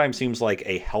 Dig Through Time seems like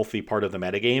a healthy part of the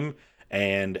metagame,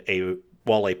 and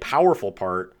while a powerful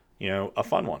part, a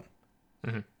fun one.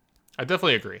 Mm-hmm. I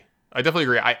definitely agree.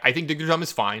 I think Dig Through Time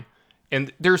is fine.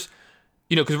 And there's,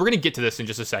 because we're going to get to this in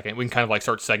just a second. We can kind of like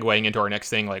start segueing into our next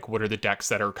thing. Like, what are the decks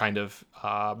that are kind of,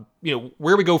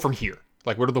 where we go from here?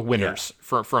 Like, what are the winners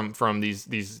from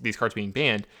these cards being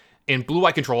banned? And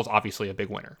Blue-White Control is obviously a big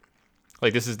winner.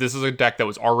 Like, this is a deck that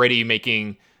was already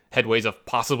making headways of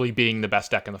possibly being the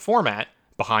best deck in the format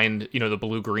behind, the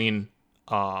blue-green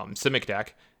Simic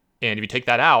deck. And if you take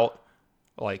that out,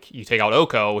 like, you take out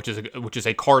Oko, which is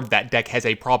a card that deck has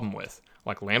a problem with.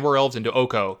 Like, Land-War Elves into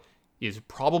Oko is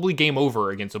probably game over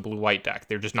against a blue-white deck.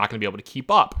 They're just not going to be able to keep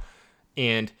up.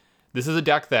 And this is a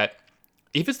deck that,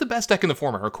 if it's the best deck in the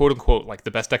format, or quote-unquote, like,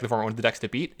 the best deck in the format, one of the decks to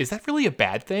beat, is that really a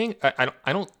bad thing? I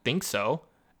don't think so.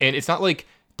 And it's not like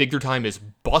Dig Through Time is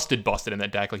busted in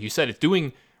that deck. Like you said, it's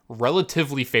doing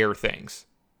relatively fair things,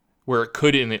 where it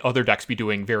could in the other decks be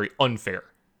doing very unfair.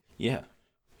 Yeah.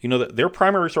 Their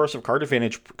primary source of card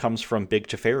advantage comes from Big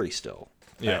Teferi still.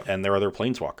 Yeah. And their other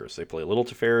planeswalkers. They play Little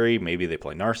Teferi, maybe they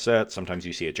play Narset. Sometimes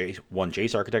you see one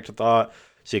Jace Architect of Thought.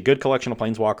 See a good collection of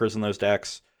planeswalkers in those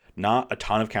decks. Not a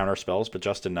ton of counter spells, but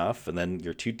just enough. And then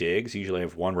your 2 digs usually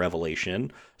have 1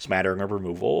 revelation, smattering of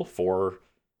removal, 4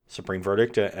 Supreme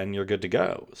Verdict, and you're good to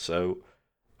go. So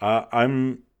I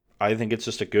think it's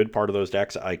just a good part of those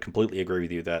decks. I completely agree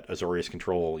with you that Azorius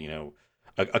Control,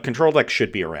 a control deck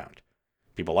should be around.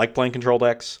 People like playing control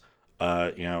decks.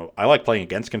 I like playing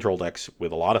against control decks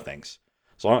with a lot of things.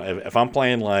 So if I'm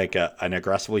playing like an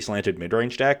aggressively slanted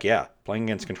mid-range deck, yeah, playing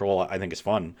against control I think is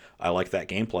fun. I like that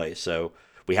gameplay. So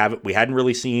we hadn't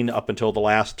really seen up until the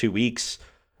last 2 weeks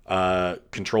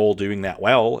control doing that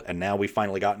well, and now we've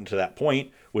finally gotten to that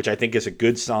point, which I think is a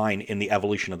good sign in the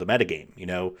evolution of the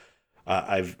metagame.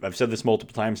 I've said this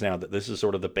multiple times now that this is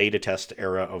sort of the beta test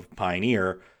era of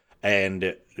Pioneer.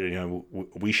 And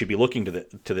we should be looking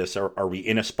to this. Are we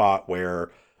in a spot where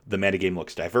the metagame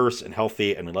looks diverse and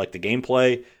healthy, and we like the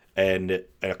gameplay, and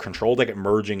a control deck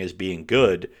emerging as being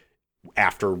good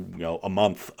after a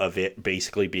month of it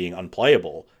basically being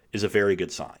unplayable is a very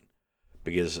good sign,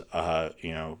 because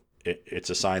it's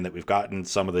a sign that we've gotten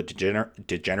some of the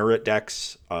degenerate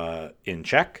decks in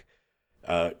check.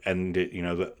 And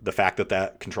the fact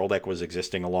that control deck was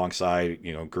existing alongside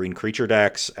green creature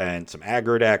decks and some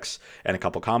aggro decks and a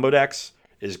couple combo decks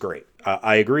is great.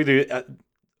 I agree that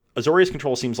Azorius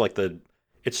Control seems like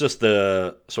it's just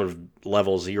the sort of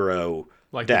level 0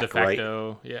 like deck, the de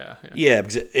facto, right? Yeah.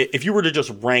 Because if you were to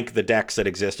just rank the decks that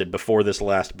existed before this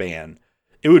last ban,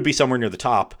 it would be somewhere near the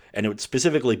top, and it would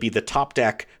specifically be the top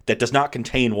deck that does not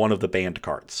contain one of the banned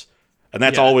cards, and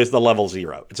that's always the level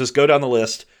 0. It's just go down the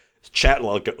list.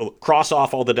 Cross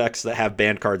off all the decks that have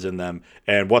banned cards in them,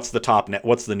 and what's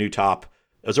the new top?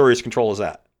 Azorius Control is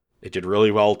that. It did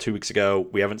really well 2 weeks ago.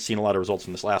 We haven't seen a lot of results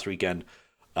from this last weekend,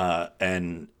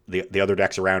 and the other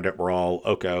decks around it were all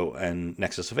Oko and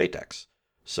Nexus of Fate decks.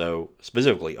 So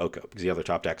specifically Oko, because the other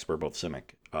top decks were both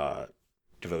Simic,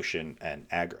 Devotion, and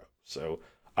Aggro. So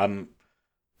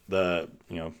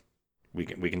we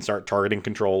can start targeting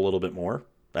control a little bit more.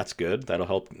 That's good. That'll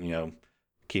help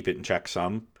keep it in check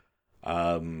some.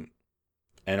 And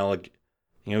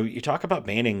you talk about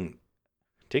banning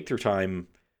Dig Through Time.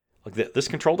 Like this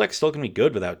control deck's still gonna be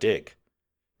good without Dig.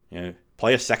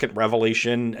 Play a second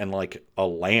Revelation and like a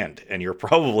land, and you're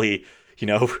probably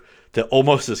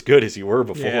almost as good as you were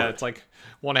before. Yeah, it's like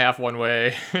 1/2 one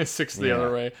way, 6 the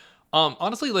other way.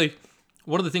 Honestly, like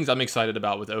one of the things I'm excited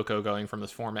about with Oko going from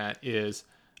this format is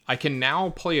I can now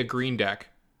play a green deck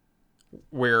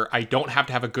where I don't have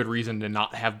to have a good reason to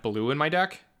not have blue in my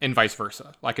deck, and vice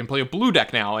versa. I can play a blue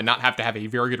deck now and not have to have a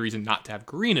very good reason not to have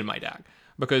green in my deck.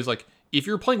 Because, like, if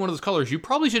you're playing one of those colors, you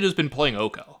probably should have just been playing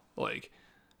Oko. Like,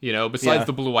 besides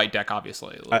the blue-white deck,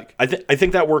 obviously. Like, I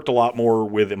think that worked a lot more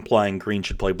with implying green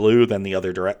should play blue than the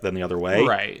other way.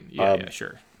 Right. Yeah,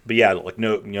 sure. But yeah, like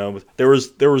there was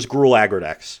Gruul aggro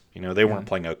decks. They weren't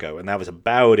playing Oko, and that was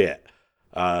about it.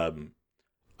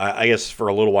 I guess for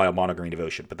a little while Mono Green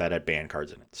Devotion, but that had banned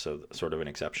cards in it, so sort of an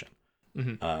exception.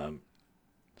 Mm-hmm.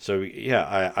 So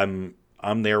yeah,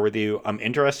 I'm there with you. I'm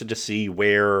interested to see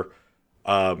where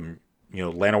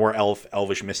Llanowar Elf,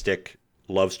 Elvish Mystic,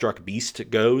 Lovestruck Beast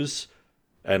goes,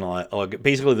 and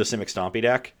basically the Simic Stompy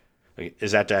deck.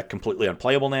 Is that deck completely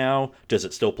unplayable now? Does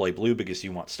it still play blue because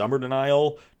you want Stumber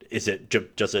Denial? Does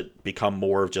it become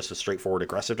more of just a straightforward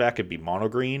aggressive deck and be mono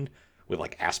green with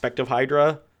like Aspect of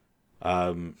Hydra?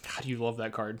 God, you love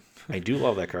that card. I do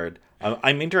love that card.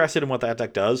 I'm interested in what that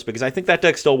deck does, because I think that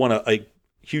deck still won a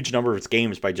huge number of its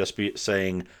games by just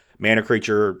saying mana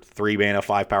creature, 3 mana,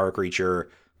 5 power creature,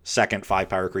 second 5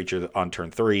 power creature on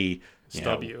turn 3.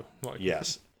 Stub you.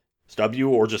 Yes. Stub you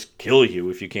or just kill you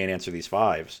if you can't answer these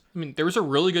 5s. I mean, there was a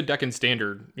really good deck in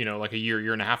Standard, like a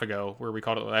year and a half ago, where we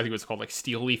called it, I think it was called like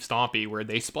Steel Leaf Stompy, where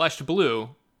they splashed blue,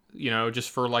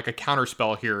 just for like a counter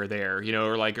spell here or there,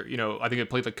 or like, I think it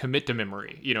played like Commit to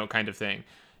Memory, kind of thing.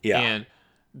 Yeah. And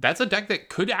that's a deck that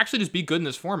could actually just be good in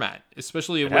this format,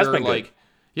 especially has where been like, good.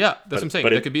 Yeah, that's what I'm saying.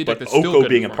 That could be a deck that's Oko still good.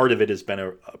 Being a part of it has been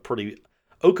a pretty...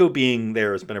 Oko being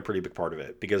there has been a pretty big part of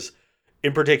it, because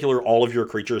in particular, all of your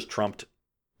creatures trumped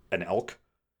an elk.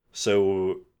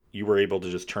 So you were able to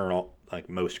just turn all, like,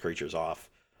 most creatures off.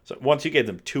 So once you gave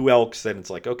them 2 elks, then it's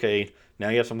like, okay, now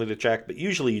you have something to check. But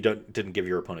usually you didn't give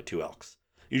your opponent 2 elks.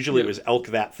 Usually It was elk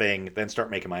that thing, then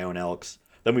start making my own elks.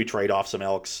 Then we trade off some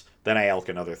elks. Then I elk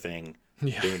another thing.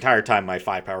 Yeah. The entire time my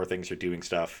 5 power things are doing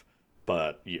stuff,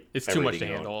 but it's too much to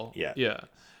handle. Yeah. Yeah.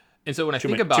 And so when I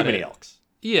think about too many elks.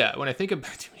 Yeah, when I think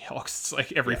about too many elks, it's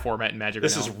like every format in Magic.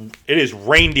 It is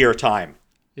reindeer time.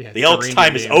 Yeah, the elk's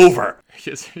time is over.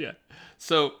 Yes, yeah.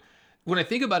 So when I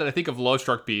think about it, I think of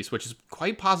Lovestruck Beast, which is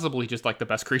quite possibly just like the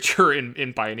best creature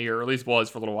in Pioneer, or at least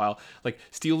was for a little while. Like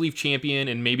Steel Leaf Champion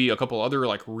and maybe a couple other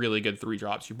like really good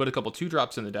 3-drops. You put a couple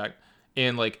 2-drops in the deck,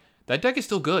 and like that deck is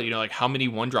still good. Like how many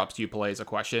 1-drops do you play is a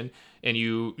question, and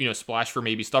you splash for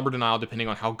maybe Stubborn Denial depending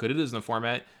on how good it is in the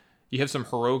format. You have some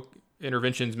heroic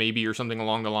interventions maybe or something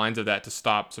along the lines of that to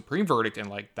stop Supreme Verdict, and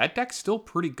like that deck's still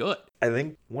pretty good. I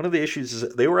think one of the issues is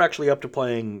that they were actually up to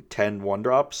playing 10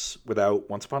 1-drops without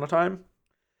Once Upon a Time,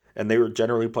 and they were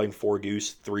generally playing 4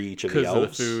 Goose, 3 each of the elves. Because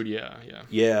of the food, yeah.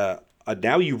 Yeah,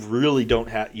 now you really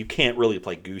you can't really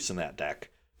play Goose in that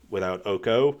deck without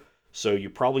Oko, so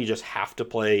you probably just have to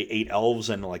play 8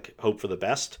 elves and like hope for the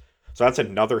best. So that's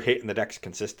another hit in the deck's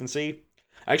consistency.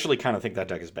 I actually kind of think that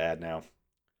deck is bad now.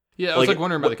 Yeah, I was like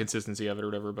wondering about the consistency of it or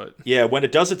whatever, but... Yeah, when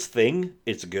it does its thing,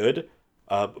 it's good.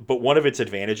 But one of its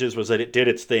advantages was that it did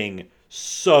its thing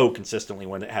so consistently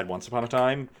when it had Once Upon a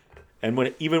Time.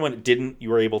 And even when it didn't, you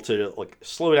were able to like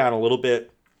slow down a little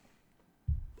bit,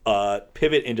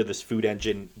 pivot into this food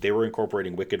engine. They were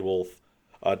incorporating Wicked Wolf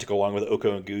to go along with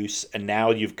Oko and Goose, and now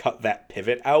you've cut that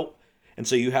pivot out. And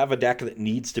so you have a deck that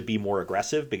needs to be more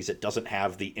aggressive because it doesn't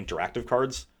have the interactive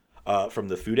cards from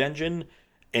the food engine,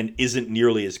 and isn't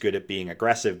nearly as good at being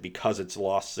aggressive because it's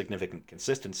lost significant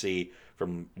consistency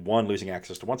from, one, losing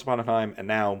access to Once Upon a Time, and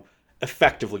now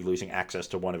effectively losing access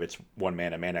to one of its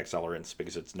 1-mana mana accelerants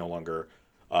because it's no longer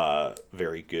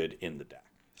very good in the deck.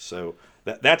 So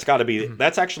that's got to be...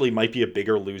 That's actually might be a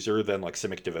bigger loser than like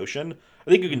Simic Devotion. I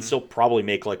think you can still probably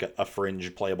make like a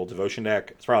fringe playable Devotion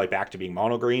deck. It's probably back to being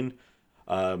mono green.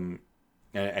 And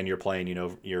you're playing,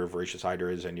 your Voracious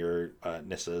Hydras and your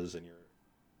Nissas and your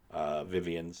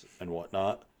Vivians and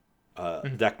whatnot. The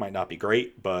deck might not be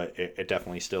great, but it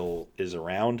definitely still is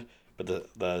around. But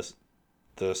the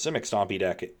Simic Stompy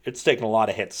deck, it's taken a lot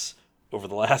of hits over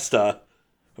the last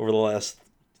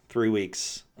 3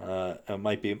 weeks. It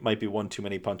might be one too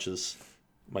many punches.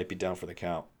 Might be down for the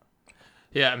count.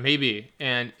 Yeah, maybe.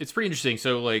 And it's pretty interesting.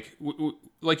 So like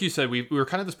like you said, we were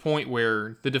kind of this point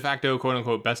where the de facto quote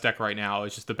unquote best deck right now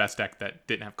is just the best deck that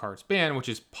didn't have cards banned, which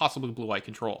is possibly Blue-White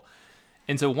Control.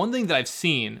 And so one thing that I've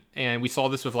seen, and we saw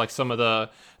this with like some of the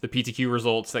PTQ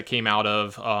results that came out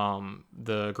of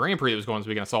the Grand Prix that was going this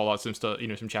weekend. I saw a lot of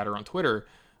some chatter on Twitter.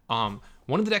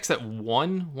 One of the decks that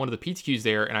won one of the PTQs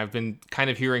there, and I've been kind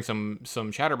of hearing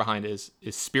some chatter behind is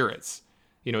Spirits.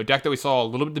 A deck that we saw a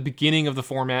little bit at the beginning of the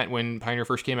format when Pioneer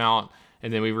first came out,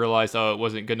 and then we realized it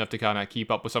wasn't good enough to kind of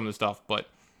keep up with some of the stuff. But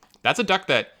that's a deck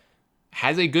that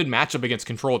has a good matchup against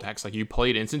control decks. Like you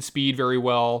played Instant Speed very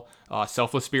well.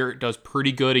 Selfless Spirit does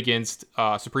pretty good against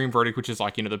Supreme Verdict, which is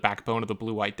like, the backbone of the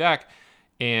blue-white deck.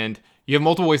 And you have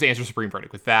multiple ways to answer Supreme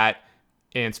Verdict with that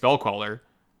and Spell Queller.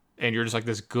 And you're just like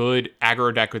this good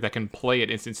aggro deck that can play at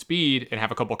Instant Speed and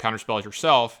have a couple counter spells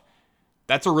yourself.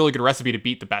 That's a really good recipe to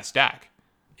beat the best deck.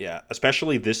 Yeah,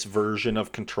 especially this version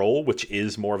of Control, which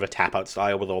is more of a tap-out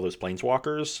style with all those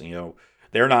Planeswalkers.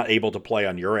 They're not able to play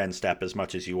on your end step as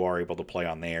much as you are able to play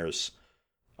on theirs.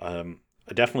 It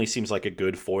definitely seems like a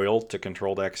good foil to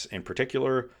Control decks in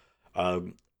particular.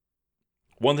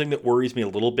 One thing that worries me a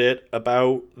little bit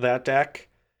about that deck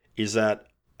is that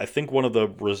I think one of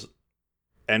the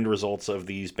end results of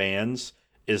these bans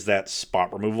is that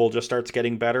spot removal just starts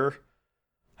getting better.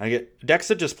 I get decks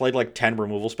that just played like 10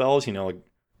 removal spells, like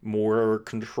more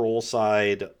control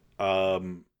side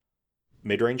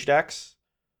mid-range decks,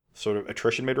 sort of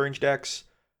attrition mid-range decks.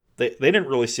 They didn't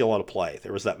really see a lot of play.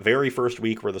 There was that very first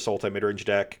week where the Sultai mid-range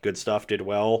deck, good stuff, did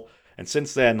well. And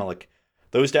since then, like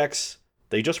those decks,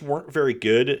 they just weren't very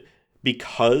good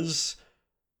because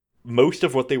most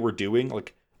of what they were doing,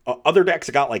 like other decks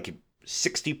got like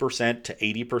 60% to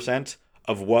 80%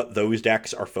 of what those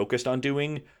decks are focused on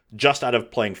doing just out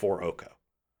of playing 4 Oko.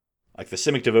 Like the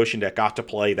Simic Devotion deck got to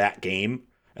play that game,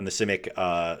 and the Simic,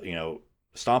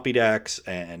 Stompy decks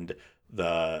and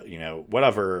the,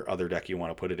 whatever other deck you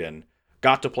want to put it in,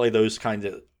 got to play those kinds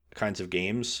of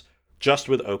games just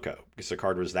with Oko because the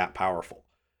card was that powerful.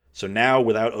 So now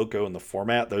without Oko in the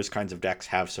format, those kinds of decks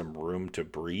have some room to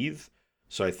breathe.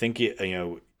 So I think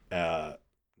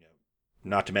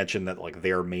not to mention that like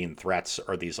their main threats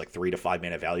are these like 3 to 5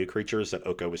 mana value creatures that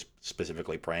Oko was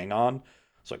specifically preying on.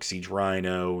 So like Siege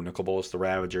Rhino, Nicol Bolas the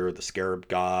Ravager, the Scarab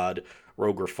God,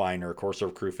 Rogue Refiner, Courser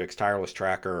of Kruphix, Tireless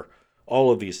Tracker,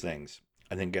 all of these things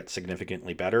I think get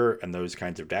significantly better, and those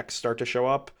kinds of decks start to show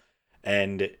up.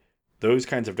 And those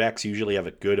kinds of decks usually have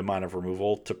a good amount of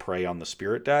removal to prey on the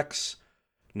Spirit decks.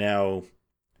 Now,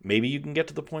 maybe you can get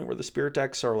to the point where the Spirit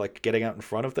decks are like getting out in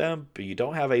front of them, but you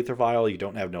don't have Aether Vial, you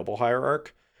don't have Noble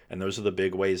Hierarch, and those are the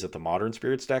big ways that the Modern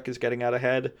Spirits deck is getting out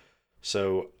ahead.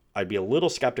 So I'd be a little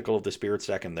skeptical of the Spirits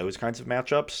deck in those kinds of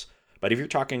matchups. But if you're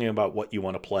talking about what you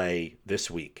want to play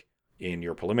this week in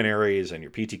your preliminaries and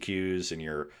your PTQs and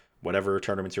your whatever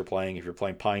tournaments you're playing, if you're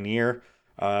playing Pioneer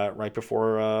right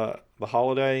before the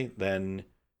holiday, then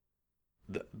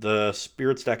the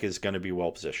Spirits deck is going to be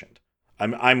well positioned.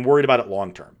 I'm worried about it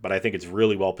long term, but I think it's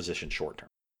really well positioned short term.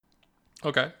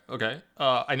 Okay.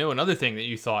 I know another thing that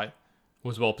you thought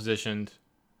was well positioned,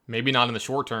 maybe not in the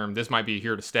short term. This might be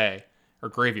here to stay. Or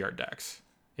graveyard decks.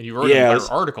 And you wrote an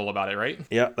entire article about it, right?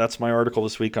 Yeah, that's my article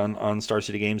this week on Star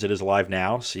City Games. It is live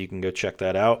now, so you can go check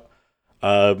that out.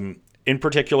 In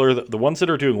particular, the ones that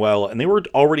are doing well, and they were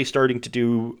already starting to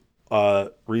do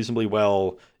reasonably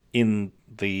well in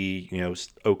the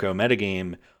Oko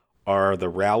metagame, are the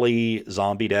Rally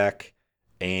Zombie deck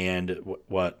and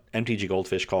what MTG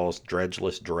Goldfish calls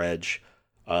Dredgeless Dredge.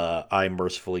 I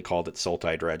mercifully called it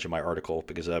Sultai Dredge in my article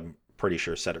because I'm pretty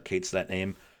sure Cedric hates that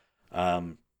name.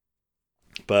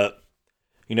 But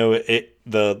the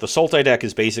Sultai deck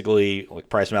is basically like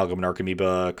Prize Amalgam,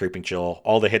 Narcomoeba, Creeping Chill,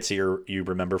 all the hits that you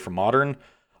remember from Modern.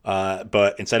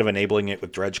 But instead of enabling it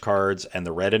with dredge cards and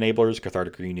the red enablers,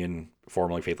 Cathartic Reunion,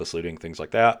 formerly Faithless Looting, things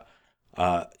like that,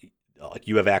 like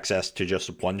you have access to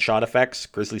just one-shot effects: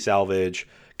 Grisly Salvage,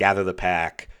 Gather the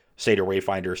Pack, Satyr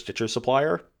Wayfinder, Stitcher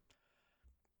Supplier.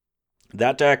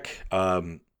 That deck,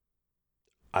 I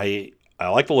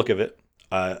like the look of it.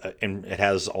 And it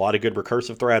has a lot of good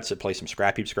recursive threats. It plays some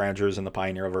Scrapheap Scroungers in the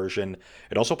Pioneer version.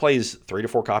 It also plays 3 to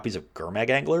 4 copies of Gurmag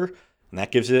Angler, and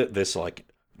that gives it this like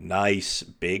nice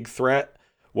big threat.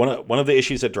 One of the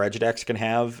issues that dredge decks can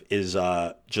have is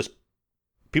just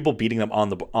people beating them on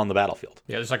the battlefield.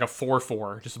 Yeah, there's like a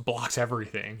 4/4, just blocks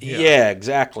everything. Yeah,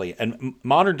 exactly. And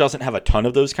Modern doesn't have a ton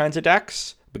of those kinds of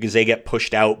decks because they get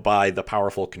pushed out by the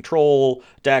powerful control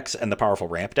decks and the powerful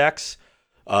ramp decks.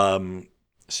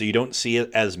 So you don't see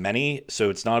it as many, so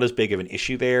it's not as big of an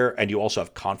issue there, and you also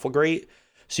have Conflagrate,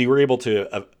 so you were able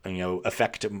to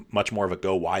affect much more of a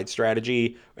go wide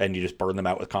strategy, and you just burn them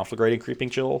out with Conflagrate and Creeping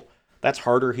Chill. That's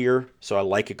harder here, so I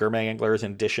like a Gurmag Angler as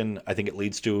an addition. I think it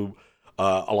leads to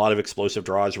a lot of explosive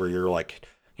draws where you're like,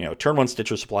 turn 1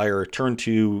 Stitcher Supplier, turn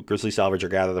 2 Grisly Salvage or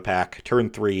Gather the Pack, turn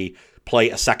 3 play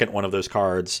a second one of those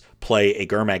cards, play a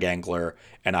Gurmag Angler,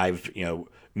 and I've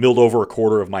milled over a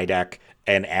quarter of my deck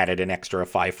and added an extra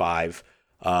 5/5,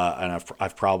 and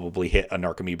I've probably hit a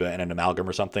Narcomoeba and an Amalgam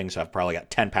or something, so I've probably got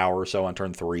 10 power or so on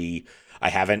turn 3. I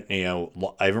haven't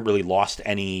really lost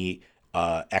any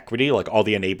equity. Like all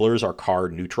the enablers are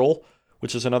card neutral,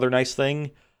 which is another nice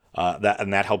thing.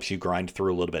 That helps you grind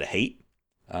through a little bit of hate,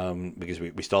 because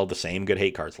we still have the same good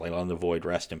hate cards: Leyline of the Void,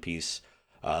 Rest in Peace.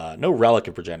 No Relic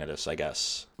of Progenitus, I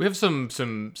guess. We have some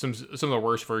of the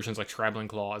worst versions like Shrabbling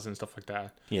Claws and stuff like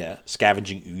that. Yeah,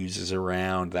 Scavenging Ooze is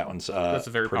around. That one's that's a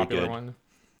very popular good one.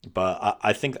 But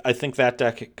I think that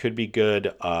deck could be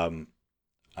good. And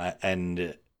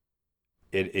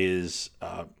it is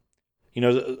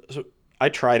so I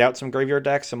tried out some graveyard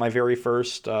decks in my very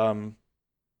first when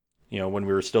we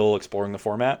were still exploring the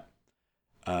format,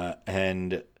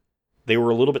 and they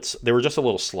were just a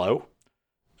little slow.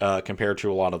 Compared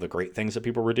to a lot of the great things that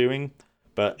people were doing.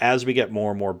 But as we get more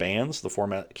and more bans, the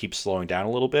format keeps slowing down a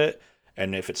little bit.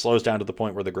 And if it slows down to the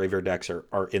point where the graveyard decks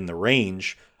are in the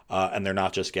range, and they're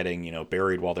not just getting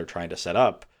buried while they're trying to set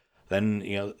up, then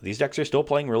these decks are still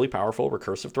playing really powerful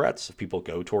recursive threats. If people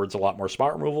go towards a lot more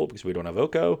spot removal because we don't have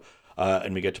Oko,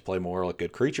 and we get to play more like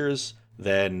good creatures,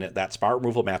 then that spot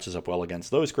removal matches up well against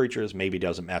those creatures, maybe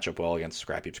doesn't match up well against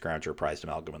Scrapheap Scrounger, Prized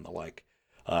Amalgam, and the like.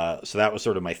 So that was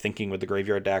sort of my thinking with the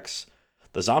graveyard decks.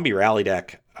 The Zombie Rally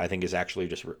deck, I think, is actually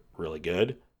just really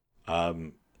good.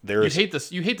 there's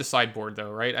You hate the sideboard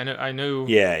though, right? I know.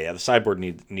 yeah, the sideboard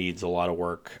needs a lot of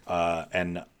work,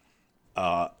 and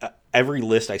every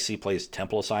list I see plays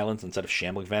Temple of Silence instead of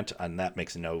Shambling Vent, and that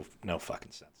makes no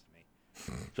fucking sense to me.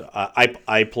 So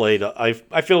I played I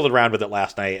fiddled around with it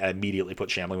last night. I immediately put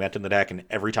Shambling Vent in the deck, and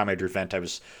every time I drew Vent, I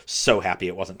was so happy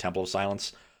it wasn't Temple of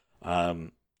Silence.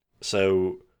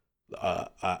 So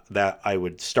that I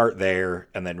would start there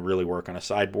and then really work on a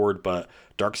sideboard. But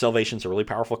Dark Salvation's a really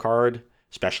powerful card,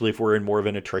 especially if we're in more of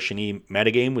an attrition-y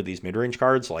metagame with these mid-range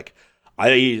cards. Like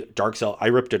I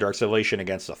ripped a Dark Salvation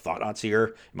against a Thought-Knot Seer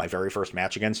in my very first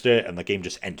match against it, and the game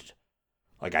just ended.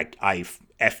 Like I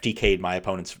FTK'd my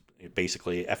opponents,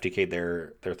 basically FTK'd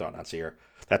their Thought-Knot Seer.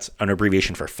 That's an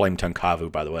abbreviation for Flametongue Kavu,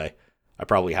 by the way. I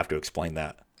probably have to explain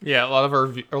that. Yeah, a lot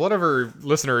of our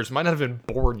listeners might not have been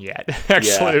born yet.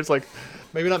 Actually, it's like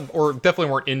maybe not, or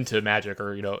definitely weren't into Magic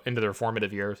or into their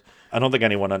formative years. I don't think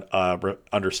anyone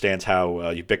understands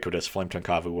how ubiquitous Flametongue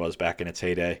Kavu was back in its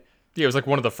heyday. Yeah, it was like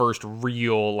one of the first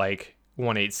real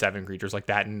 1/8/7 creatures like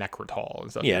that in Necrotal and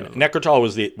stuff. Yeah, Necrotal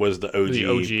was the OG.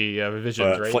 The OG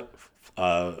Visions, right?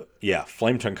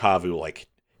 Flametongue Kavu,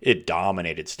 it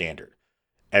dominated Standard.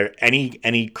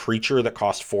 Any creature that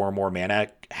cost 4 or more mana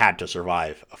had to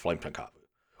survive a Flametongue Kavu,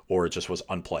 or it just was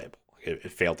unplayable.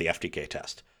 It failed the FTK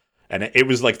test. And it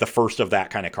was like the first of that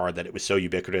kind of card that it was so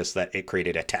ubiquitous that it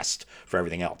created a test for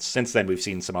everything else. Since then, we've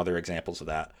seen some other examples of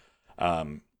that.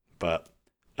 But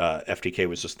FTK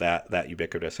was just that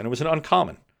ubiquitous. And it was an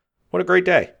uncommon. What a great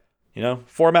day.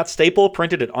 Format staple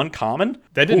printed at uncommon.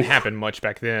 That didn't happen much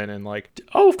back then. And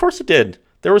oh, of course it did.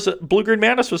 There was Blue-Green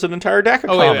Madness was an entire deck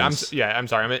of commons. I'm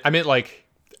sorry. I meant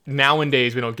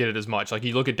nowadays we don't get it as much. Like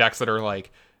you look at decks that are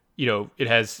it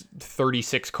has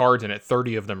 36 cards in it,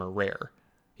 30 of them are rare.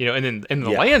 And then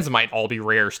the lands might all be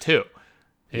rares too.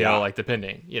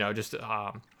 Depending.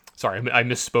 Sorry, I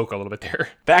misspoke a little bit there.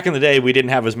 Back in the day, we didn't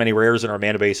have as many rares in our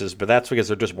mana bases, but that's because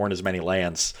there just weren't as many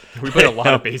lands. We played a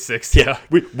lot of basics. Yeah,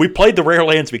 we played the rare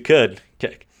lands we could.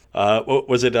 What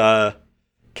was it?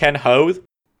 Ken Ho?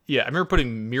 Yeah, I remember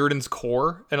putting Mirrodin's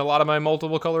Core in a lot of my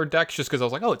multiple colored decks just because I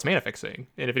was like, oh, it's mana fixing.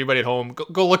 And if anybody at home,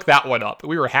 go look that one up.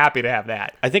 We were happy to have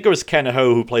that. I think it was Ken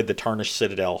Ho who played the Tarnished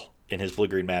Citadel in his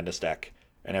Blue-Green Madness deck,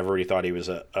 and everybody thought he was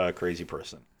a crazy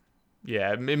person.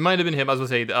 Yeah, it might have been him. I was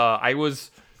going to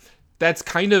say, that's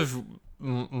kind of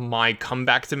my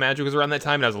comeback to Magic was around that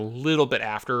time, and I was a little bit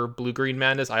after Blue-Green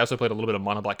Madness. I also played a little bit of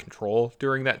Mono Black Control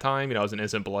during that time. I was an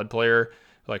Instant Blood player.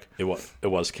 It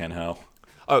was Ken Ho.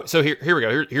 Oh, so here we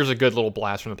go. Here's a good little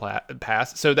blast from the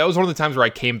past. So that was one of the times where I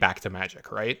came back to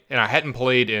Magic, right? And I hadn't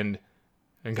played in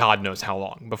God knows how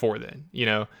long before then,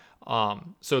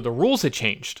 So the rules had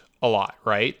changed a lot,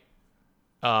 right?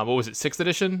 What was it, 6th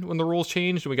edition when the rules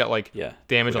changed? And we got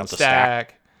damage on the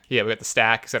stack. Yeah, we got the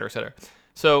stack, et cetera, et cetera.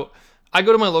 So I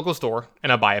go to my local store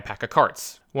and I buy a pack of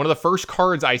cards. One of the first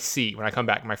cards I see when I come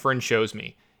back, my friend shows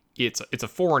me, it's a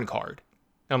foreign card.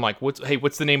 And I'm like, what's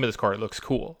the name of this card? It looks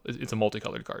cool. It's a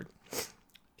multicolored card.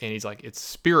 And he's like, it's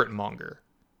Spirit Monger.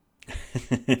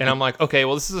 And I'm like, okay,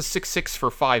 well, this is a 6/6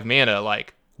 for 5 mana.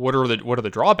 What are the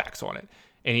drawbacks on it?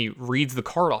 And he reads the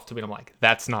card off to me, and I'm like,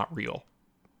 that's not real.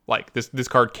 This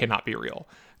card cannot be real.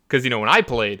 Because, when I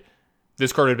played,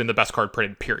 this card had been the best card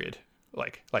printed, period.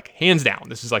 Hands down,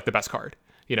 this is the best card,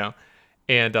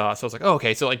 And so I was like, oh,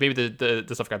 okay, so maybe the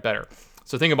stuff got better.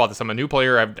 So think about this. I'm a new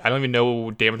player. I don't even know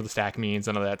what damage to the stack means,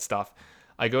 none of that stuff.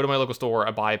 I go to my local store.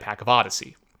 I buy a pack of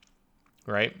Odyssey.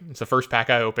 Right? It's the first pack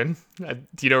I open. Do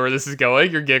you know where this is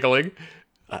going? You're giggling.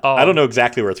 I don't know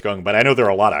exactly where it's going, but I know there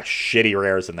are a lot of shitty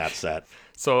rares in that set.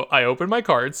 So I open my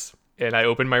cards, and I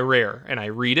open my rare, and I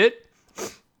read it,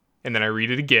 and then I read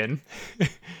it again.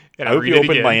 And I hope you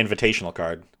opened my invitational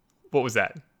card. What was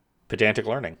that? Pedantic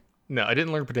Learning. No, I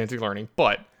didn't learn Pedantic Learning,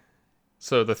 but...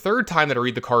 So the third time that I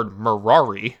read the card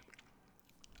Mirari,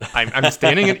 I'm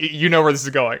standing in, you know where this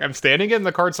is going. I'm standing in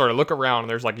the card store. I look around and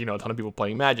there's a ton of people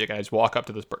playing Magic. And I just walk up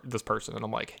to this person and I'm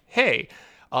like, hey,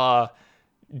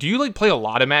 do you play a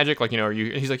lot of Magic? Are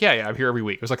you? He's like, yeah, I'm here every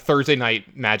week. It was Thursday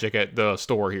night Magic at the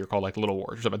store here called Little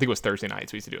Wars or something. I think it was Thursday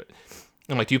nights we used to do it.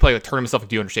 I'm like, do you play tournament stuff?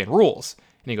 Do you understand rules?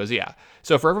 And he goes, yeah.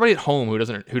 So for everybody at home who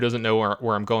doesn't know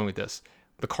where I'm going with this,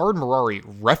 the card Mirari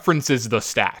references the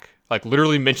stack.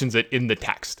 Literally mentions it in the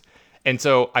text. And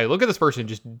so I look at this person,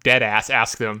 just dead ass,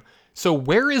 ask them, so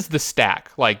where is the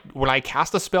stack? When I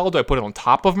cast a spell, do I put it on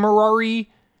top of Mirari?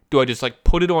 Do I just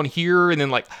put it on here? And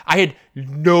then I had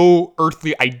no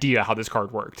earthly idea how this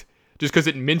card worked. Just because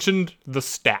it mentioned the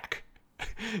stack.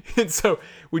 And so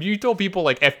when you tell people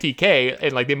FTK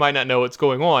and they might not know what's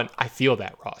going on, I feel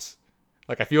that, Ross.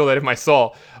 I feel that in my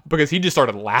soul because he just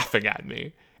started laughing at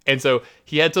me. And so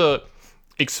he had to...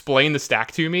 explain the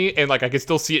stack to me, and like I could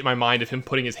still see it in my mind of him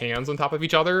putting his hands on top of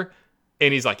each other.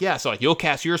 And he's like, yeah, so like you'll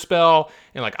cast your spell,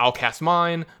 and like I'll cast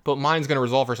mine, but mine's gonna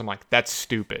resolve first. I'm like, that's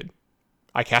stupid.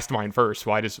 I cast mine first.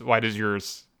 Why does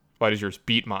yours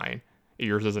beat mine?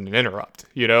 Yours isn't an interrupt,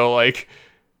 like.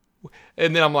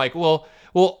 And then I'm like, well,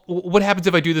 what happens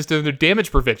if I do this to the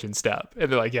damage prevention step?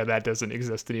 And they're like, yeah, that doesn't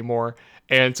exist anymore.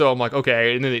 And so I'm like,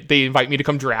 okay. And then they invite me to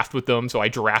come draft with them, so I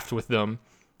draft with them.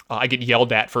 I get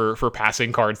yelled at for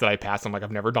passing cards that I pass. I'm like,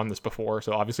 I've never done this before.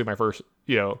 So obviously my first,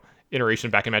 iteration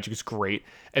back in Magic is great.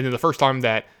 And then the first time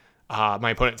that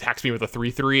my opponent attacks me with a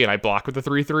 3/3 and I block with a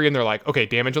 3/3, and they're like, okay,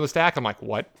 damage on the stack. I'm like,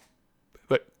 what?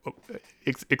 But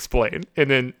explain. And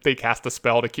then they cast a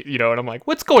spell to, and I'm like,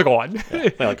 what's going on? Yeah,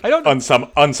 like, I don't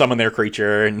unsummon their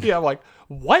creature. And yeah, I'm like,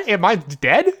 what? Am I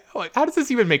dead? Like, how does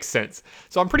this even make sense?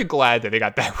 So I'm pretty glad that they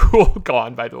got that rule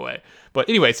gone, by the way. But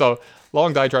anyway, so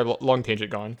long diatribe, long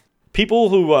tangent gone. People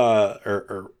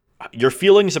who your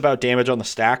feelings about damage on the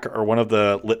stack are one of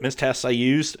the litmus tests I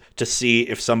used to see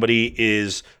if somebody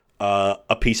is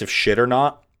a piece of shit or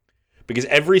not. Because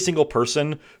every single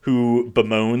person who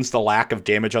bemoans the lack of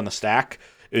damage on the stack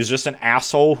is just an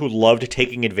asshole who loved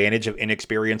taking advantage of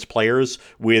inexperienced players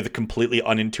with completely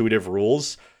unintuitive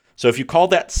rules. So if you call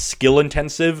that skill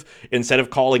intensive instead of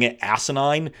calling it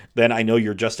asinine, then I know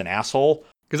you're just an asshole.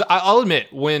 Because I'll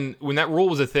admit, when that rule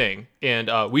was a thing, and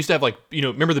we used to have, like,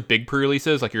 remember the big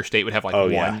pre-releases? Like, your state would have, like,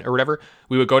 one or whatever.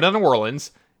 We would go down to New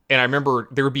Orleans, and I remember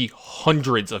there would be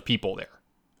hundreds of people there.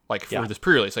 Like, for this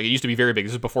pre-release. Like, it used to be very big.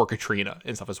 This is before Katrina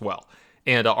and stuff as well.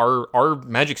 And our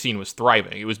Magic scene was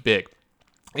thriving. It was big.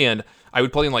 And I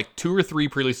would play in, like, 2 or 3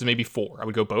 pre-releases, maybe 4. I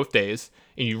would go both days,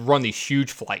 and you run these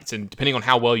huge flights. And depending on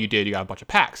how well you did, you got a bunch of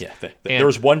packs. Yeah, there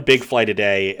was one big flight a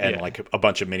day and, like, a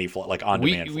bunch of mini flight, like,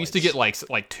 on-demand flights. We used to get,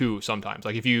 like 2 sometimes.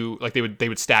 Like, if you, like, they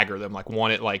would stagger them. Like,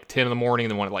 one at, like, 10 in the morning,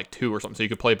 and then one at, like, 2 or something. So you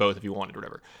could play both if you wanted or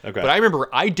whatever. Okay. But I remember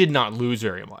I did not lose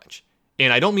very much.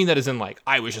 And I don't mean that as in, like,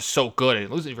 I was just so good, I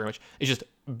didn't lose it very much. It's just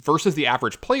versus the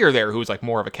average player there who was, like,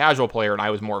 more of a casual player and I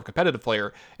was more of a competitive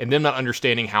player, and them not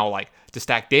understanding how, like, to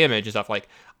stack damage and stuff. Like,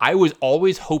 I was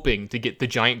always hoping to get the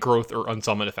giant growth or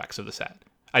unsummon effects of the set.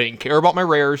 I didn't care about my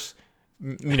rares,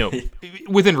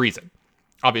 within reason,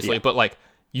 obviously. Yeah. But, like,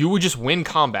 you would just win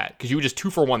combat because you would just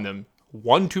 2-for-1 them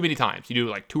one too many times. You do,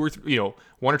 like, 2 or 3, 1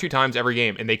 or 2 times every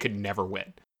game, and they could never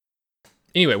win.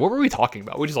 Anyway, what were we talking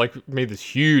about? We just, like, made this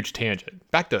huge tangent.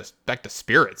 Back to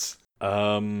spirits.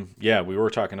 Yeah, we were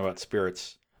talking about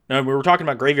spirits. No, we were talking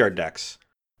about graveyard decks.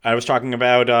 I was talking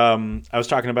about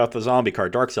the zombie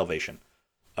card, Dark Salvation.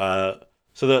 So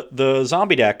the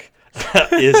zombie deck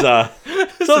is so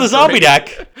the zombie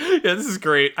deck. Yeah, this is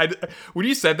great. When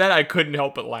you said that, I couldn't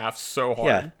help but laugh so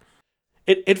hard.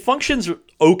 Yeah. It functions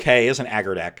okay as an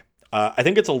aggro deck. I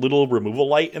think it's a little removal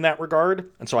light in that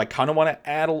regard, and so I kind of want to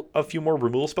add a few more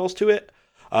removal spells to it,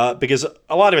 because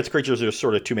a lot of its creatures are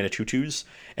sort of 2-mana 2/2s,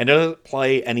 and it doesn't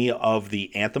play any of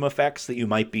the Anthem effects that you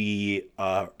might be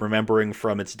remembering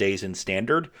from its days in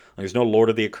Standard. There's no Lord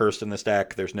of the Accursed in this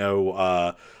deck. There's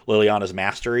no Liliana's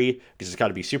Mastery, because it's got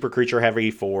to be super creature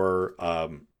heavy for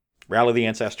Rally the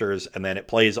Ancestors, and then it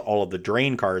plays all of the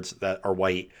Drain cards that are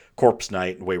white, Corpse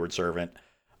Knight and Wayward Servant,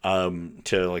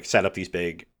 to, like, set up these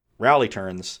big rally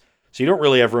turns. So you don't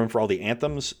really have room for all the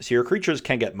anthems. So your creatures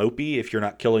can get mopey if you're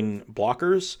not killing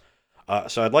blockers.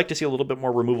 So I'd like to see a little bit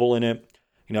more removal in it.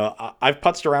 I've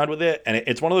putzed around with it, and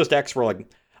it's one of those decks where, like,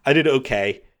 I did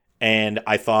okay, and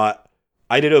I thought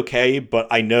I did okay, but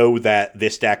I know that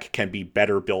this deck can be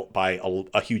better built by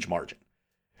a huge margin.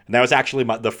 And that was actually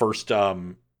the first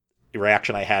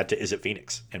reaction I had to Is It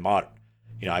Phoenix in Modern.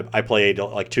 I played,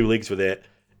 like, 2 leagues with it,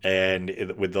 and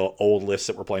with the old lists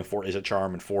that were playing 4 Is It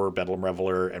Charm and 4 Bedlam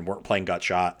Reveler and weren't playing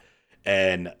Gutshot.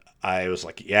 And I was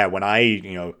like, yeah, when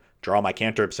I, draw my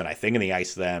cantrips and I Thing in the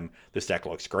Ice them, this deck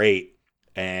looks great.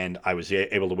 And I was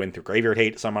able to win through Graveyard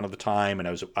Hate some amount of the time. And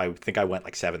I think I went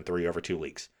like 7-3 over 2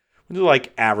 leagues. Which is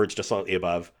like average to slightly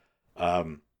above.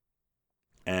 But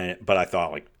I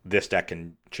thought, like, this deck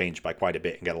can change by quite a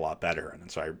bit and get a lot better.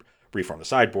 And so I reformed the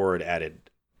sideboard,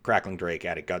 added Crackling Drake,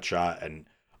 added Gutshot, and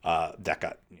deck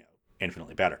got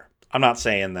infinitely better. I'm not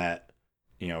saying that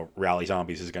Rally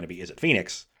Zombies is going to be Is It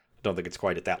Phoenix. I don't think it's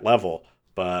quite at that level.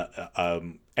 But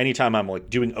anytime I'm, like,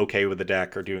 doing okay with the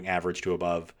deck or doing average to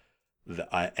above,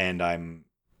 and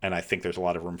I think there's a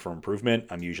lot of room for improvement,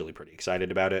 I'm usually pretty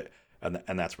excited about it.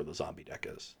 And that's where the zombie deck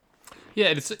is. Yeah,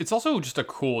 it's also just a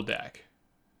cool deck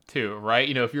too, right?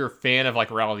 If you're a fan of,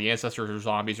 like, Rally the Ancestors or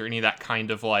Zombies or any of that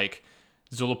kind of, like,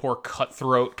 Zulaport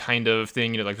Cutthroat kind of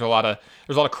thing, like, there's a lot of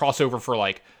crossover for,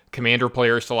 like, Commander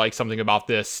players to like something about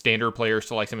this, Standard players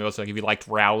to like something else. Like, if you liked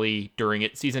Rally during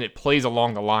its season, it plays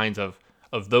along the lines of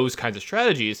of those kinds of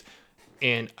strategies.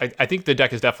 And I think the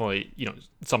deck is definitely,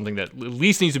 something that at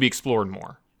least needs to be explored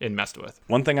more and messed with.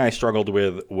 One thing I struggled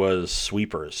with was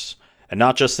sweepers. And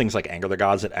not just things like Anger the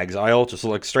Gods at Exile, just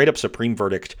like straight up Supreme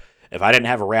Verdict. If I didn't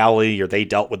have a rally or they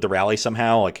dealt with the rally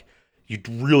somehow, like you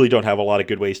really don't have a lot of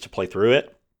good ways to play through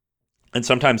it. And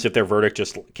sometimes if their verdict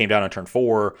just came down on turn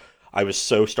 4, I was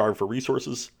so starved for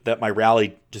resources that my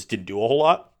rally just didn't do a whole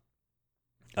lot.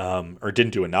 Or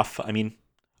didn't do enough, I mean.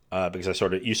 Because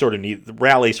you sort of need the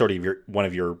rally, sort of one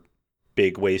of your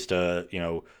big ways to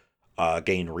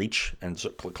gain reach and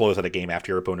close out a game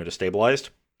after your opponent is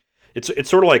stabilized. It's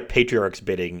sort of like Patriarch's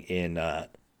bidding in the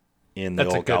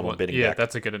old Goblin bidding deck. Yeah,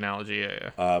 that's a good analogy.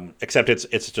 Yeah. Except it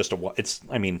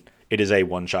is a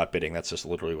one shot bidding. That's just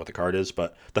literally what the card is.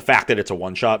 But the fact that it's a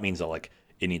one shot means that like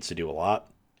it needs to do a lot.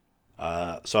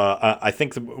 So I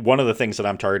think one of the things that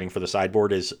I'm targeting for the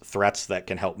sideboard is threats that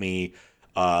can help me.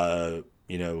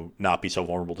 Not be so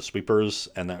vulnerable to sweepers.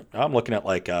 And I'm looking at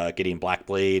like Gideon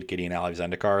Blackblade, Gideon Ally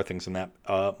Zendikar, things in that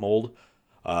mold.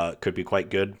 Could be quite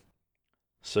good.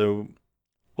 So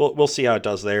we'll see how it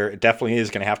does there. It definitely is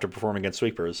going to have to perform against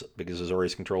sweepers because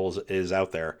Azorius Control is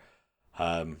out there.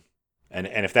 And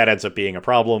if that ends up being a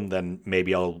problem, then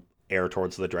maybe I'll err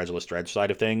towards the Dredgeless Dredge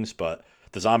side of things. But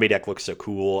the zombie deck looks so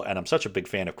cool, and I'm such a big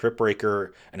fan of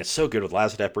Cryptbreaker, and it's so good with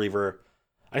Lazadep Reaver.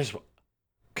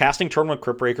 Casting turn 1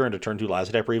 Cryptbreaker into turn 2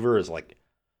 Lazadep Reaver is like,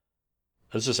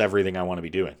 that's just everything I want to be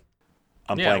doing.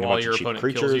 I'm playing a bunch of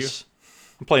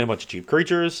cheap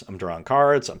creatures. I'm drawing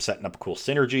cards. I'm setting up cool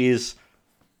synergies.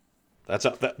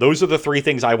 Those are the 3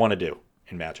 things I want to do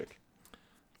in Magic.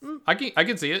 I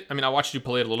can see it. I mean, I watched you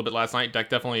play it a little bit last night. Deck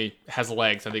definitely has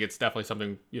legs. I think it's definitely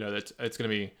something, that's it's going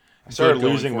to be. I started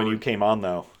losing when you came on,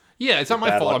 though. Yeah, it's not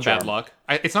my fault I'm bad luck.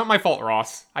 It's not my fault,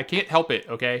 Ross. I can't help it,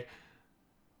 okay?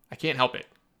 I can't help it.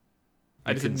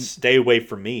 I just stay away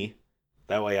from me.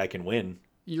 That way I can win.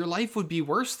 Your life would be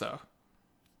worse, though.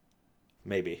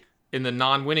 Maybe. In the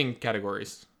non-winning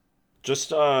categories.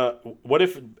 Just, what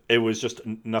if it was just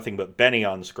nothing but Benny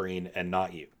on screen and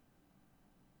not you?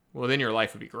 Well, then your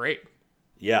life would be great.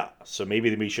 Yeah, so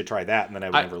maybe we should try that, and then I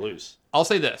would never lose. I'll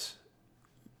say this.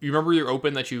 You remember your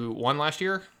Open that you won last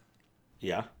year?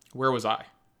 Yeah. Where was I?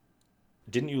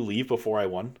 Didn't you leave before I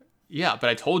won? Yeah, but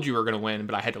I told you we were going to win,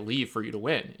 but I had to leave for you to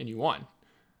win, and you won.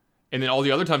 And then all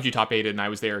the other times you top 8'd and I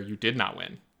was there, you did not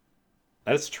win.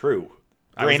 That's true.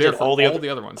 I was there for all the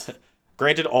other ones.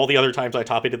 Granted, all the other times I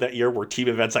top 8'd that year were team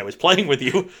events I was playing with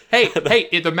you. hey,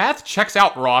 the math checks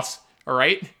out, Ross. All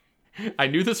right? I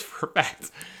knew this for a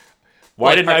fact.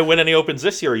 Why didn't I win any Opens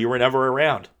this year? You were never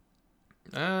around.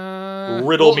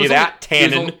 Riddle me that,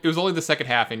 Tannen. It was only the second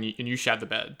half, and you shat the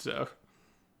bed, so...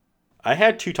 I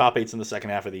had 2 top 8s in the second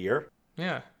half of the year.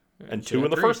 Yeah. And 2 in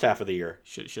the first half of the year.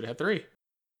 Should have had 3.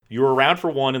 You were around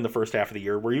for 1 in the first half of the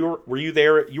year. Were you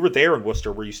there? You were there in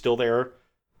Worcester. Were you still there?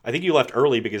 I think you left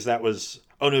early because that was...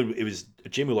 Oh, no, it was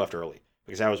Jim who left early.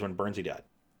 Because that was when Burnsy died.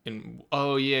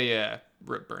 Yeah.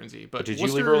 Rip Burnsy. But did you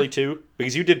leave early too?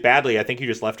 Because you did badly. I think you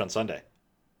just left on Sunday.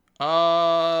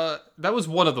 That was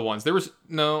one of the ones. There was...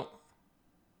 No...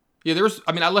 Yeah, there was.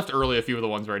 I mean, I left early a few of the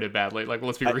ones where I did badly. Like,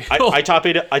 let's be real. I top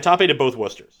eighted both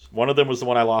Worcesters. One of them was the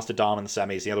one I lost to Dom in the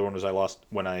semis. The other one was I lost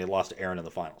to Aaron in the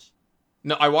finals.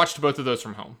 No, I watched both of those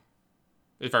from home,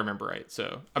 if I remember right.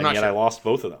 So I'm not sure. I lost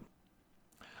both of them.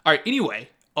 All right. Anyway,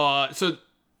 so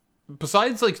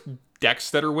besides like decks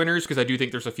that are winners, because I do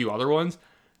think there's a few other ones,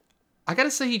 I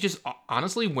gotta say, just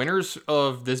honestly, winners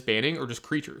of this banning are just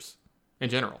creatures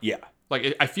in general. Yeah.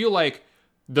 Like I feel like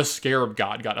the Scarab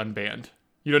God got unbanned.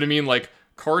 You know what I mean? Like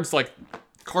cards like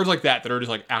that are just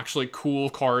like actually cool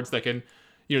cards that can,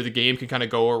 the game can kind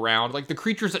of go around. Like the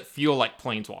creatures that feel like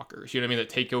planeswalkers, you know what I mean? That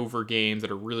take over games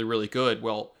that are really, really good.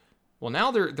 Well,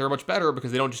 now they're much better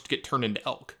because they don't just get turned into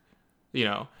elk,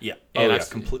 Yeah. And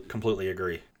completely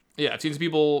agree. Yeah, I've seen some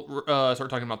people start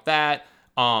talking about that.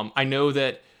 I know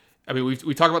that, I mean,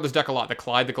 we talk about this deck a lot. The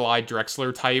Clyde the Glide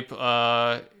Drexler type,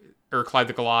 or Clyde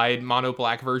the Glide mono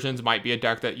black versions might be a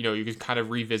deck that, you can kind of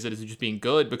revisit as just being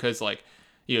good because, like,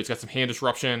 it's got some hand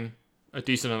disruption, a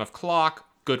decent enough clock,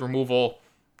 good removal,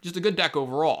 just a good deck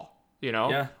overall,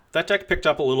 Yeah, that deck picked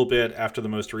up a little bit after the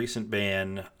most recent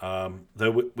ban,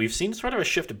 though we've seen sort of a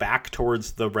shift back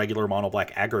towards the regular mono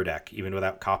black aggro deck, even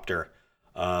without Copter,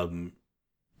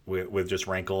 with just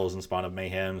Rankles and Spawn of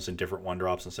Mayhems and different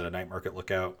 1-drops instead of Night Market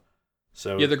Lookout.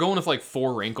 So yeah, they're going with like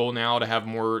 4 Rankle now to have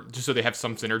more, just so they have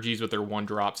some synergies with their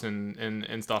 1-drops and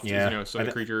stuff. Yeah, so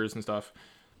the creatures and stuff.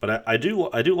 But I do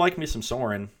like me some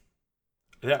Sorin.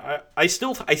 I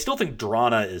still think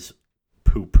Drana is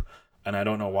poop, and I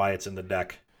don't know why it's in the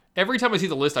deck. Every time I see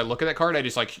the list, I look at that card, I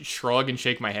just like shrug and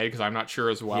shake my head because I'm not sure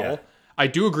as well. I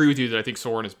do agree with you that I think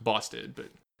Sorin is busted, but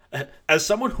As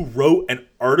someone who wrote an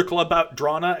article about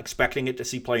Drana, expecting it to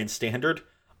see play in Standard,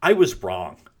 I was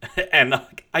wrong. And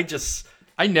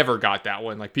I never got that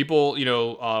one. Like people,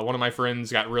 one of my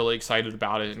friends got really excited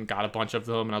about it and got a bunch of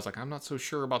them, and I was like, I'm not so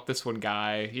sure about this one,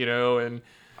 guy. And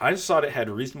I just thought it had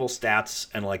reasonable stats,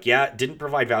 and it didn't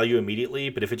provide value immediately,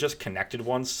 but if it just connected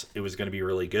once, it was going to be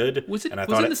really good. And I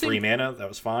thought at 3 mana, that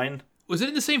was fine. Was it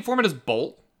in the same format as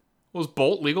Bolt? Was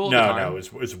Bolt legal at the time? No,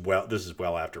 it was well. This is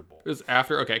well after Bolt. It was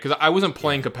after. Okay, because I wasn't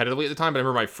playing competitively at the time, but I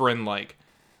remember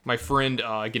my friend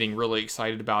getting really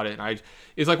excited about it, and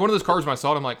it's like one of those cards when I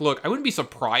saw it, I'm like, look, I wouldn't be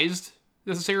surprised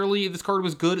necessarily if this card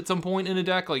was good at some point in a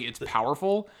deck. Like it's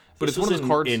powerful, but it's one of those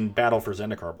cards in Battle for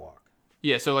Zendikar block.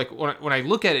 Yeah, so like when I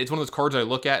look at it, it's one of those cards I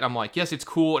look at and I'm like, yes, it's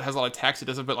cool, it has a lot of text, it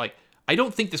doesn't, but like I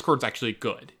don't think this card's actually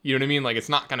good. You know what I mean? Like it's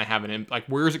not gonna have like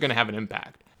where is it gonna have an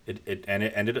impact? It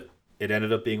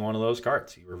ended up being one of those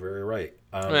cards. You were very right.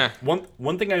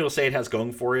 One thing I will say it has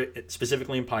going for it,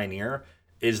 specifically in Pioneer,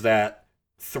 is that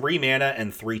 3 mana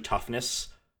and 3 toughness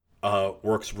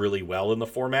works really well in the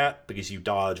format because you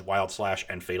dodge Wild Slash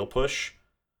and Fatal Push.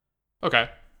 Okay.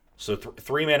 So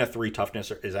 3 mana, 3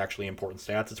 toughness is actually important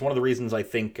stats. It's one of the reasons I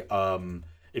think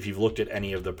if you've looked at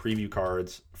any of the preview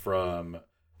cards from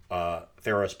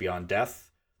Theros Beyond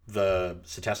Death, the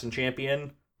Setessan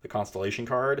Champion, the Constellation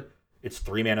card, it's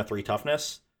 3 mana, 3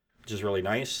 toughness, which is really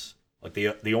nice. Like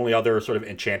the only other sort of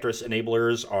Enchantress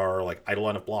enablers are like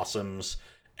Eidolon of Blossoms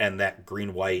and that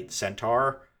green-white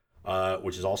Centaur,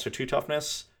 which is also 2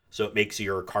 toughness. So it makes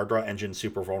your card draw engine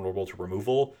super vulnerable to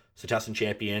removal. Setessan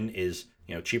Champion is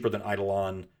cheaper than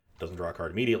Eidolon, doesn't draw a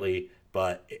card immediately,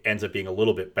 but it ends up being a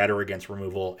little bit better against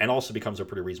removal and also becomes a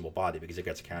pretty reasonable body because it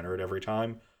gets countered every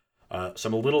time. So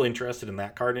I'm a little interested in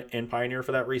that card in Pioneer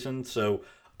for that reason. So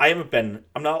I'm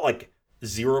not like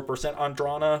 0% on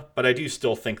Drana, but I do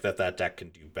still think that deck can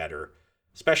do better,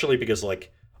 especially because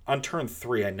like on turn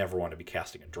 3, I never want to be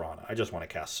casting a Drana. I just want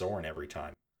to cast Sorin every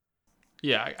time.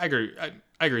 Yeah, I agree.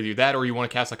 I agree with you. That, or you want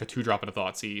to cast like a 2-drop into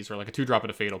Thoughtseize or like a 2-drop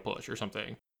into Fatal Push or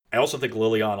something. I also think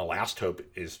Liliana Last Hope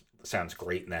sounds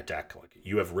great in that deck. Like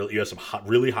you have some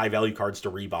really high value cards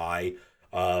to rebuy,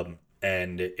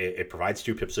 and it provides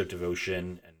 2 pips of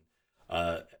devotion,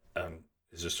 and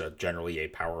is just generally a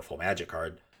powerful Magic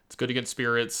card. It's good against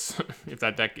spirits if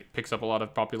that deck picks up a lot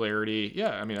of popularity.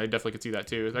 Yeah, I mean, I definitely could see that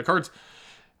too. That card's,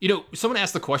 someone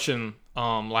asked the question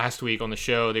last week on the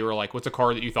show. They were like, what's a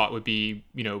card that you thought would be,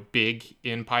 big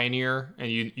in Pioneer and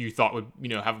you thought would,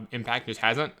 have impact, just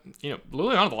hasn't?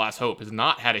 Liliana the Last Hope has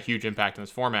not had a huge impact in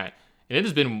this format. And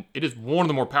it is one of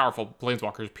the more powerful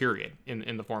Planeswalkers, period,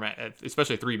 in the format,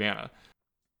 especially 3 mana.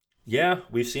 Yeah,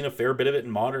 we've seen a fair bit of it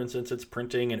in Modern since its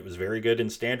printing, and it was very good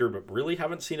in Standard, but really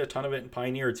haven't seen a ton of it in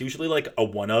Pioneer. It's usually like a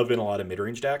one-of in a lot of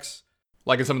mid-range decks.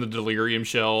 Like in some of the Delirium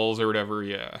shells or whatever,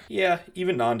 yeah. Yeah,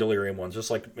 even non-Delirium ones, just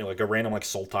like a random like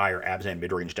Sultai or Abzan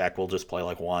mid-range deck will just play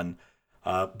like 1.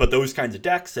 But those kinds of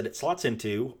decks that it slots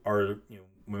into are,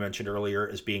 we mentioned earlier,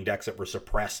 as being decks that were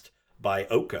suppressed by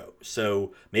Oko.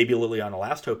 So maybe Liliana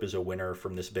Last Hope is a winner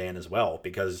from this ban as well,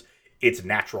 because its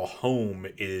natural home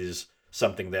is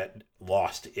something that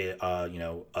lost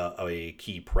a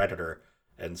key predator,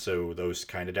 and so those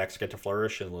kind of decks get to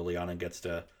flourish, and Liliana gets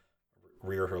to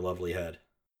rear her lovely head.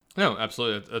 No,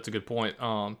 absolutely, that's a good point.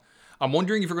 I'm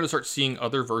wondering if you're going to start seeing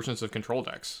other versions of control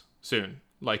decks soon.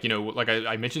 Like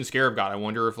I mentioned Scarab God. I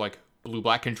wonder if like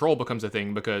blue-black control becomes a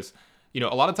thing, because a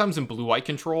lot of times in blue-white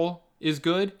control is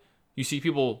good, you see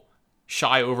people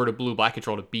shy over to blue-black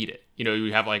control to beat it.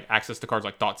 You have like access to cards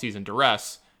like Thoughtseize and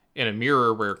Duress in a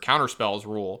mirror where counter spells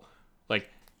rule. Like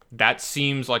that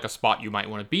seems like a spot you might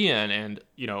want to be in, and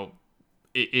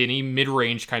any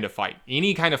mid-range kind of fight,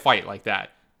 like that,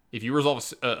 if you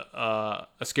resolve a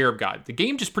Scarab God, the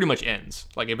game just pretty much ends.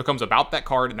 Like it becomes about that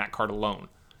card and that card alone.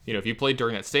 If you played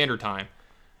during that Standard time,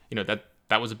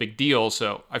 that was a big deal.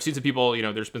 So I've seen some people,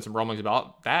 there's been some rumblings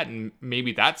about that, and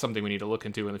maybe that's something we need to look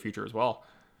into in the future as well.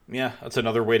 Yeah, that's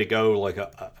another way to go. Like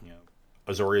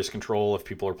Azorius control. If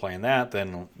people are playing that,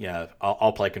 then yeah,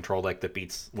 I'll play control deck that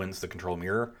wins the control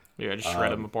mirror. Yeah, just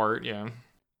shred them apart. Yeah.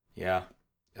 Yeah,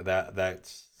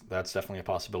 that's definitely a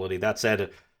possibility. That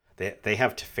said, they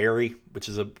have Teferi, which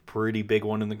is a pretty big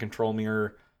one in the control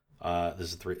mirror.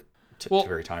 This is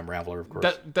Teferi Time Raveler, of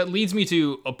course. That leads me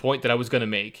to a point that I was going to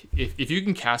make. If you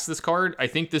can cast this card, I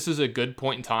think this is a good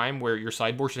point in time where your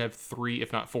sideboard should have 3,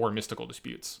 if not 4, Mystical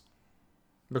Disputes.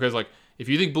 Because like if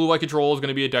you think blue-white control is going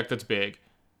to be a deck that's big,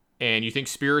 and you think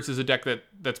Spirits is a deck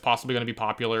that's possibly going to be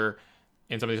popular,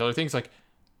 and some of these other things, like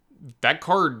that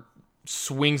card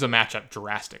swings a matchup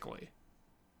drastically.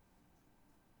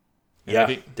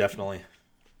 Yeah, definitely.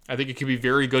 I think it could be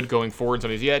very good going forward in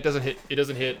some of these. Yeah, it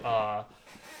doesn't hit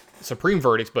Supreme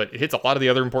Verdicts, but it hits a lot of the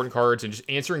other important cards, and just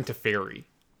answering Teferi,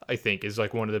 I think, is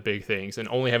like one of the big things, and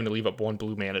only having to leave up 1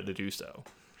 blue mana to do so.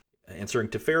 Answering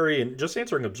Teferi and just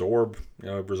answering Absorb,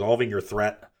 resolving your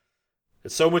threat.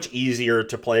 It's so much easier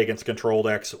to play against control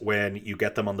decks when you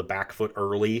get them on the back foot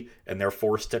early and they're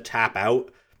forced to tap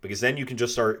out, because then you can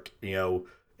just start,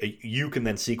 you can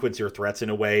then sequence your threats in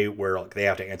a way where like they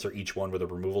have to answer each one with a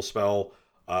removal spell,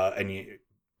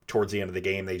 towards the end of the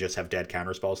game they just have dead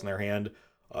counter spells in their hand.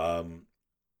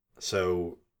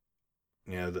 So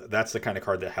that's the kind of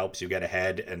card that helps you get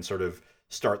ahead and sort of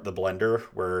start the blender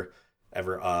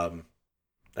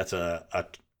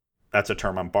that's a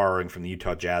term I'm borrowing from the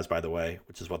Utah Jazz, by the way,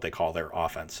 which is what they call their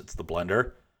offense. It's the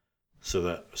blender.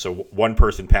 So one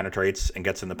person penetrates and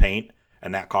gets in the paint,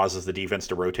 and that causes the defense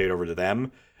to rotate over to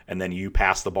them, and then you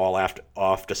pass the ball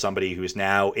off to somebody who's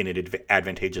now in an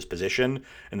advantageous position,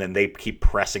 and then they keep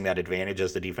pressing that advantage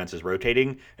as the defense is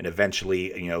rotating, and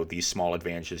eventually, these small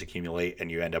advantages accumulate, and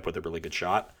you end up with a really good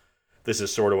shot. This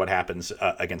is sort of what happens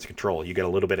against control. You get a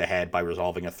little bit ahead by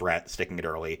resolving a threat, sticking it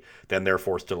early. Then they're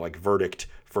forced to verdict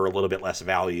for a little bit less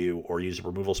value or use a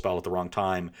removal spell at the wrong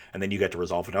time. And then you get to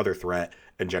resolve another threat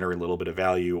and generate a little bit of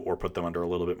value or put them under a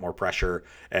little bit more pressure.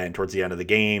 And towards the end of the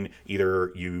game,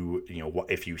 either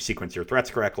if you sequence your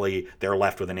threats correctly, they're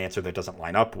left with an answer that doesn't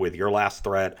line up with your last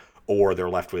threat, or they're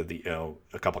left with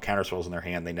a couple counter spells in their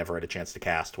hand they never had a chance to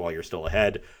cast while you're still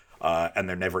ahead. And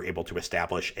they're never able to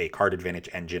establish a card advantage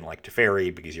engine like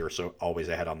Teferi because you're so always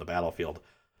ahead on the battlefield.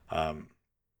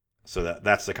 So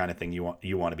that's the kind of thing you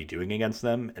want to be doing against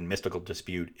them. And Mystical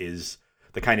Dispute is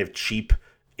the kind of cheap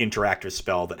interactive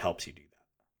spell that helps you do that.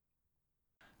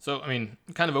 So, I mean,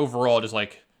 kind of overall, just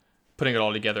putting it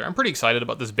all together, I'm pretty excited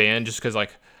about this ban just because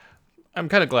I'm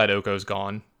kind of glad Oko's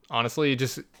gone. Honestly,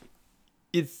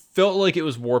 it felt like it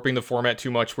was warping the format too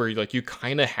much where you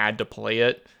kind of had to play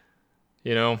it.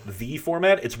 The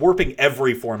format? It's warping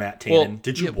every format, Tannen. Well,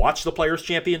 did you watch the Players'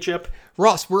 Championship?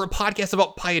 Ross, we're a podcast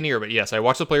about Pioneer, but yes, I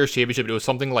watched the Players' Championship. It was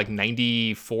something like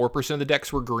 94% of the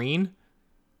decks were green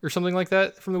or something like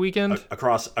that from the weekend.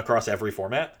 Across every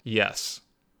format? Yes.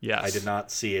 I did not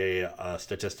see a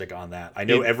statistic on that. I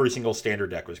know every single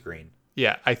standard deck was green.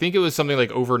 Yeah, I think it was something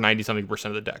like over 90-something%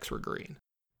 of the decks were green.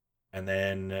 And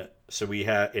then, so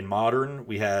in Modern,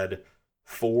 we had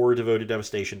 4 Devoted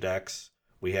Devastation decks.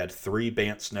 We had 3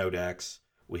 Bant Snow decks.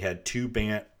 We had 2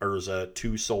 Bant Urza,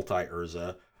 2 Sultai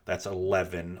Urza. That's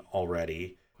 11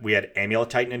 already. We had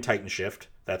Amulet Titan and Titan Shift.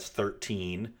 That's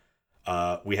 13.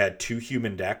 We had 2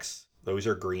 human decks. Those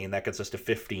are green. That gets us to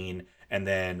 15. And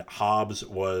then Hobbs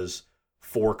was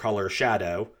 4-color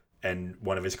Shadow, and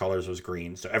one of his colors was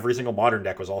green. So every single Modern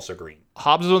deck was also green.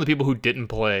 Hobbs was one of the people who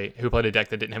played a deck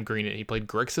that didn't have green in it. He played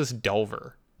Grixis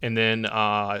Delver. And then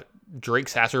Drake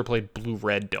Sasser played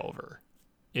Blue-Red Delver.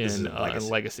 In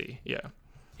Legacy, yeah.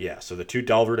 Yeah, so the 2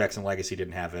 Delver decks in Legacy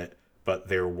didn't have it, but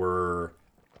there were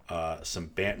some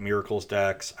Bant Miracles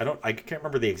decks. I can't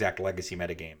remember the exact Legacy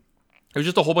metagame. It was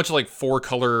just a whole bunch of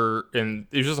 4-color, and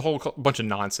it was just a whole bunch of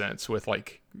nonsense with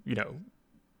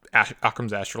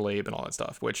Occam's Astrolabe and all that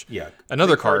stuff, which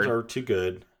another card. Cards are too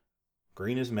good.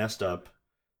 Green is messed up.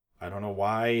 I don't know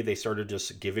why they started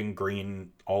just giving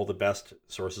green all the best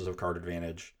sources of card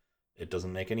advantage. It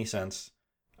doesn't make any sense.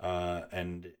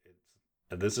 And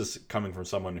this is coming from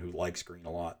someone who likes green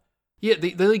a lot. Yeah,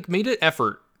 they made an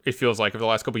effort, it feels like, over the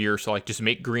last couple of years to just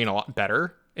make green a lot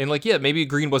better. And maybe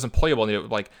green wasn't playable.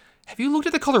 And have you looked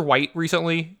at the color white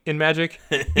recently in Magic?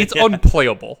 It's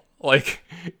unplayable. It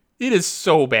is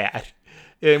so bad.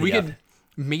 And we could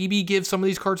maybe give some of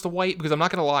these cards to white, because I'm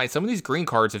not going to lie, some of these green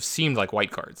cards have seemed like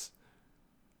white cards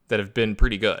that have been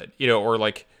pretty good, or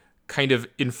kind of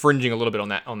infringing a little bit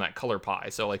on that color pie.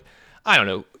 So I don't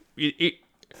know.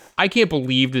 I can't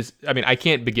believe this. I mean, I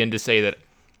can't begin to say that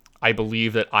I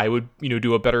believe that I would,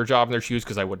 do a better job in their shoes,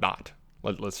 because I would not.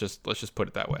 Let's just put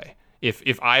it that way.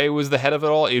 If I was the head of it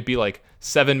all, it'd be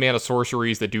 7-mana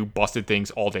sorceries that do busted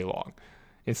things all day long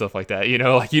and stuff like that. You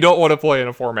don't want to play in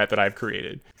a format that I've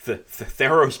created. The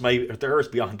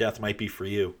Theros Beyond Death might be for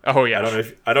you. Oh yeah.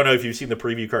 I don't know if you've seen the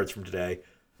preview cards from today,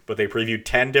 but they previewed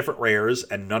 10 different rares,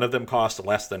 and none of them cost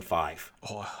less than 5.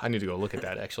 Oh, I need to go look at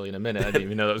that actually in a minute. I didn't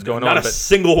even know that was going on. Not a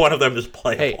single one of them is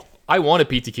playable. Hey, I want a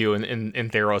PTQ in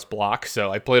Theros block,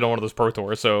 so I played on one of those Pro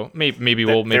Tours, so maybe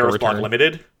we'll make Theros a return. Block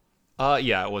limited?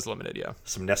 Yeah, it was limited, yeah.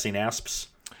 Some Nessie Nasps?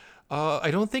 I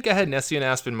don't think I had Nessie and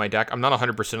Asp in my deck. I'm not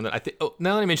 100% of that. I think. Oh,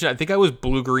 now that I mention it, I think I was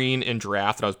blue-green in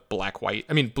draft, and I was black-white.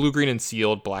 I mean, blue-green in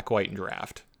sealed, black-white in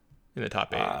draft in the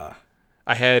top 8.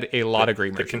 I had a lot of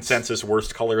green The merchants. consensus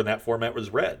worst color in that format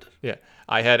was red. Yeah,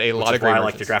 I had a lot Which of is green why I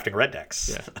merchants. like drafting red decks.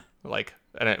 Yeah, like,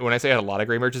 when I say I had a lot of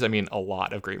gray merchants, I mean a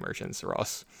lot of gray merchants,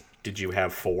 Ross. Did you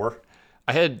have 4?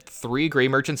 I had 3 gray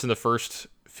merchants in the first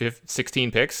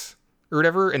 16 picks or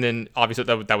whatever, and then obviously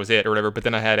that was it or whatever. But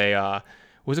then I had a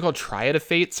what was it called, Triad of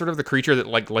Fate, sort of the creature that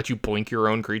like lets you blink your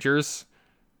own creatures.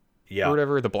 Yeah. Or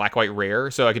whatever, the black white rare,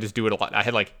 so I could just do it a lot. I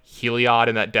had like Heliod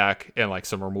in that deck and like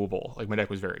some removal. Like my deck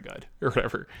was very good or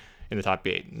whatever in the top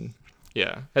 8. And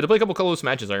yeah, I had to play a couple close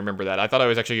matches. I remember that. I thought I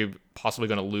was actually possibly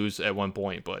going to lose at one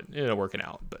point, but it ended up working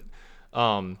out. But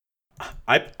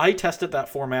I tested that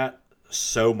format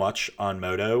so much on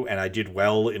Moto, and I did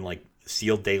well in like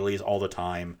sealed dailies all the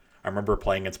time. I remember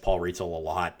playing against Paul Rietzel a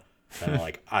lot, and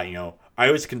like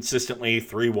I was consistently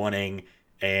 3-1ing.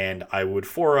 And I would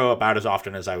 4-0 about as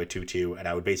often as I would 2-2, and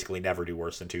I would basically never do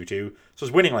worse than 2-2. So I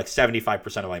was winning like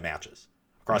 75% of my matches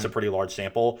across a pretty large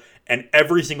sample. And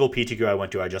every single PTQ I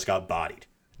went to, I just got bodied.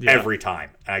 Yeah. Every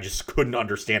time. And I just couldn't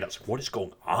understand it. I was like, what is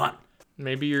going on?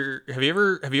 Maybe have you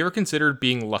ever considered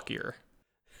being luckier?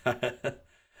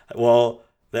 Well,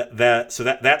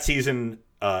 that season,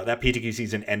 that PTQ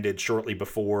season ended shortly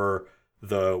before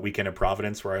the weekend of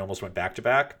Providence, where I almost went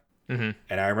back-to-back. Mm-hmm.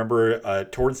 And I remember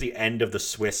towards the end of the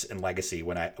Swiss and Legacy,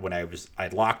 when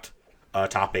I'd locked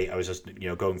top 8, I was just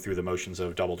going through the motions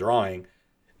of double drawing,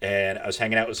 and I was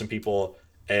hanging out with some people,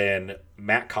 and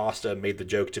Matt Costa made the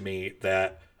joke to me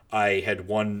that I had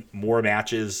won more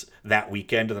matches that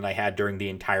weekend than I had during the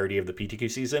entirety of the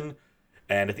PTQ season.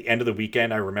 And at the end of the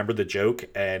weekend, I remembered the joke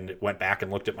and went back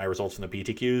and looked at my results from the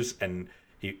PTQs, and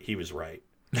he was right.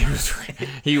 He was right.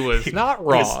 He was not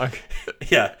wrong.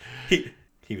 Yeah,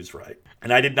 he was right.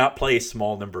 And I did not play a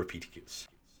small number of PTQs.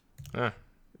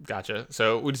 Gotcha.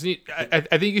 So we just need. I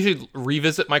think you should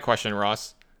revisit my question,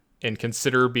 Ross, and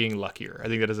consider being luckier. I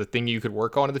think that is a thing you could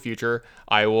work on in the future.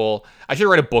 I should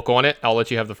write a book on it. I'll let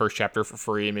you have the first chapter for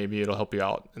free, and maybe it'll help you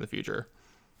out in the future.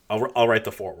 I'll write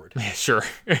the foreword. Sure.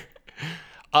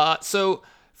 So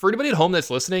for anybody at home that's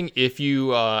listening, if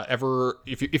you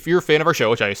if you're a fan of our show,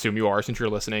 which I assume you are since you're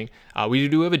listening, we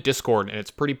do have a Discord, and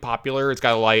it's pretty popular. It's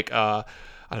got like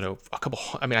I don't know, a couple.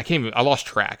 I mean, I lost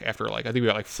track after like I think we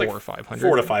got like 400 or 500.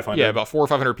 400 to 500. Yeah, about 400 or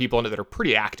 500 people in it that are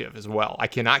pretty active as well. I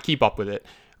cannot keep up with it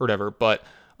or whatever. But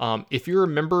if you're a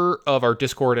member of our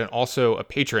Discord and also a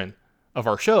patron of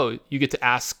our show, you get to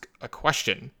ask a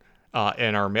question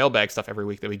in our mailbag stuff every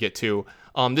week that we get to.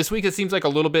 This week it seems like a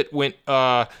little bit went. It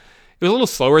was a little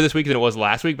slower this week than it was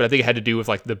last week, but I think it had to do with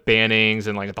like the bannings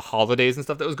and like the holidays and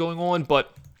stuff that was going on.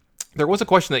 But there was a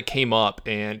question that came up,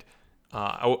 and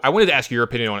I wanted to ask your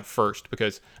opinion on it first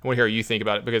because I want to hear what you think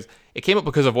about it, because it came up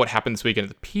because of what happened this weekend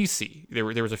at the PC. There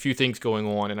was a few things going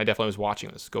on, and I definitely was watching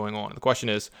this going on. And the question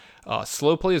is,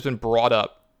 slow play has been brought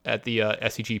up at the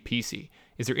SCG PC.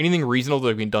 Is there anything reasonable that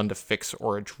has been done to fix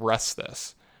or address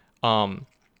this?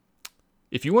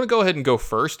 If you want to go ahead and go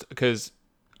first, because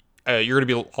you're going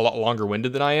to be a lot longer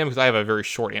winded than I am, because I have a very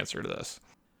short answer to this.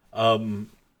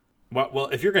 Well,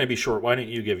 if you're going to be short, why don't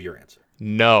you give your answer?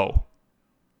 No.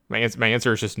 My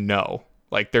answer is just no.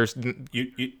 Like there's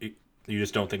you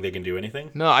just don't think they can do anything?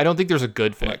 No, I don't think there's a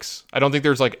good fix. I don't think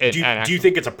there's like do you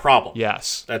think it's a problem?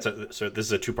 Yes. So this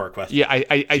is a 2-part question. Yeah,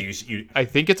 I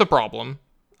think it's a problem.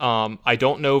 I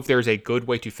don't know if there's a good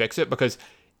way to fix it because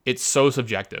it's so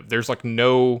subjective. There's like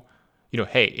no,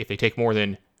 hey, if they take more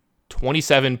than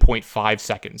 27.5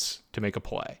 seconds to make a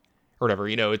play or whatever,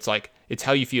 it's like it's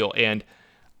how you feel. And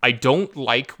I don't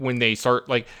like when they start,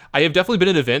 like, I have definitely been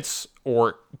at events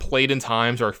or played in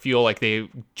times where I feel like when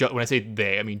I say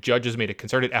they, I mean judges made a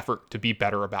concerted effort to be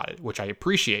better about it, which I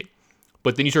appreciate.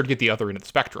 But then you start to get the other end of the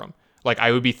spectrum. Like,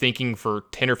 I would be thinking for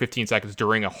 10 or 15 seconds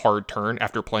during a hard turn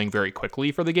after playing very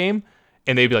quickly for the game,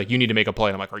 and they'd be like, you need to make a play.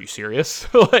 And I'm like, are you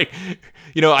serious? Like,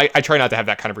 I try not to have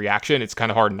that kind of reaction. It's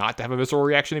kind of hard not to have a visceral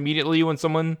reaction immediately when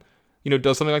someone,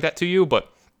 does something like that to you.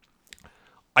 But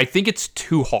I think it's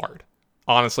too hard,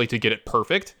 honestly, to get it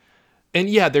perfect. And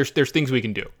yeah, there's things we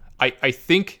can do. I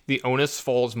think the onus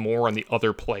falls more on the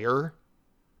other player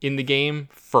in the game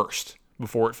first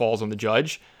before it falls on the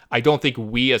judge. I don't think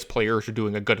we as players are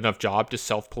doing a good enough job to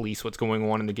self-police what's going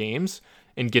on in the games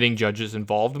and getting judges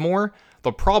involved more.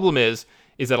 The problem is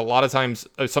that a lot of times,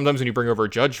 sometimes when you bring over a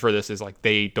judge for this, is like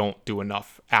they don't do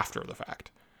enough after the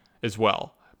fact as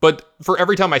well. But for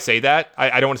every time I say that,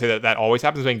 I don't want to say that always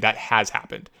happens. I think that has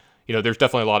happened. There's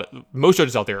definitely most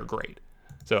judges out there are great.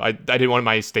 So I didn't want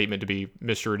my statement to be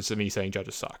misread as me saying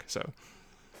judges suck. So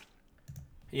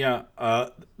yeah,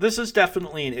 this is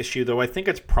definitely an issue, though I think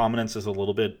its prominence is a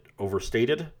little bit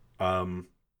overstated. This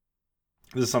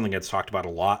is something that's talked about a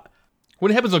lot.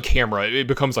 When it happens on camera, it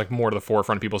becomes like more to the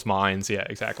forefront of people's minds. Yeah,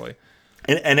 exactly.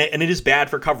 And it is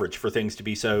bad for coverage for things to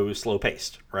be so slow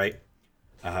paced, right?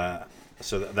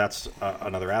 So that's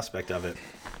another aspect of it.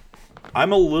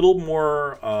 I'm a little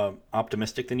more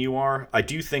optimistic than you are. I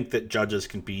do think that judges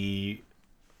can be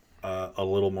a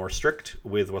little more strict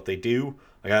with what they do.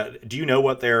 Like, do you know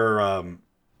what their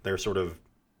sort of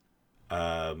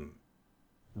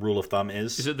rule of thumb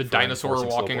is? Is it the dinosaur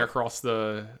walking across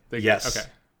the? Yes. Okay.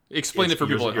 Explain it for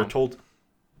people at home.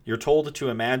 You're told to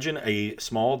imagine a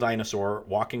small dinosaur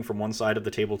walking from one side of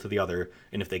the table to the other,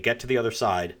 and if they get to the other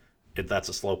side, that's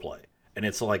a slow play. And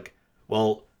it's like,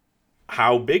 well,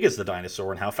 how big is the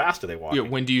dinosaur and how fast are they walking? Yeah,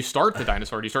 when do you start the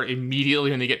dinosaur? Do you start immediately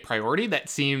when they get priority? That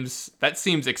seems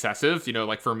excessive,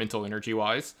 like for mental energy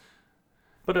wise.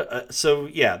 But so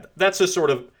yeah, that's just sort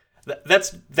of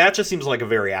that just seems like a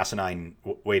very asinine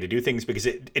way to do things, because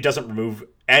it doesn't remove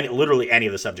literally any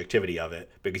of the subjectivity of it,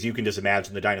 because you can just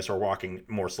imagine the dinosaur walking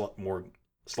more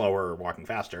slower or walking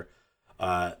faster,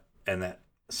 and that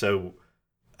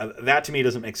to me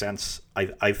doesn't make sense.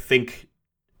 I think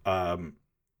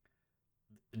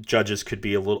judges could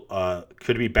be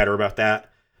could be better about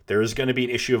that. There is going to be an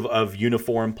issue of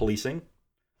uniform policing,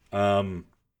 and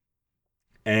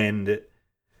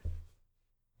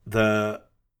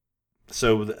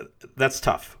that's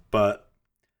tough. But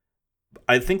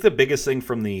I think the biggest thing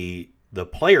from the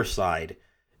player side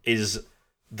is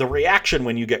the reaction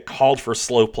when you get called for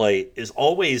slow play is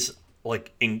always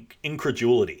like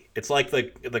incredulity. It's like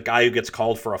the guy who gets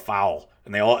called for a foul,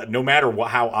 and they all, no matter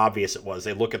how obvious it was,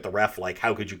 they look at the ref like,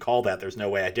 how could you call that? There's no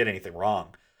way I did anything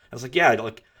wrong. I was like, yeah,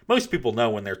 like most people know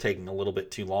when they're taking a little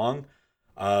bit too long.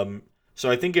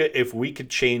 So I think if we could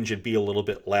change and be a little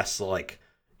bit less like,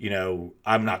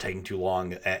 I'm not taking too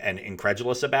long and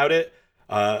incredulous about it,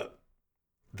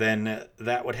 then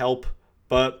that would help.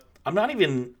 But I'm not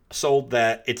even sold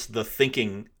that it's the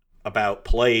thinking about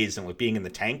plays and like being in the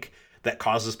tank that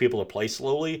causes people to play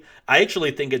slowly. I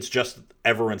actually think it's just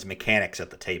everyone's mechanics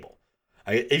at the table.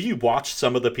 If you watch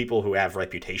some of the people who have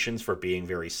reputations for being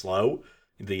very slow,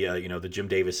 the Jim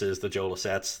Davises, the Joe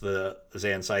Lissettes, the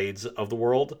Zan Saids of the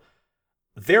world,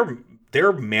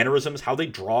 their mannerisms, how they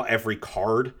draw every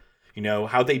card,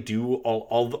 how they do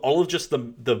all of just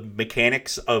the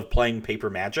mechanics of playing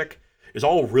paper Magic is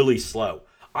all really slow.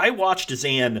 I watched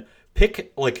Zan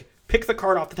pick the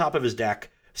card off the top of his deck,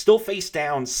 still face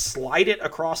down, slide it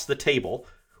across the table,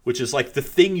 which is like the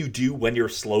thing you do when you're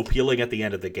slow peeling at the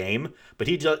end of the game, but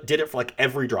he did it for like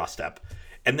every draw step.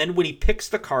 And then when he picks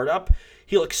the card up,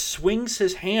 he like swings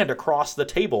his hand across the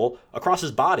table, across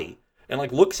his body, and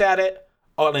like looks at it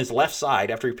on his left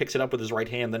side after he picks it up with his right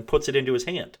hand, then puts it into his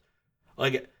hand.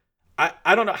 Like,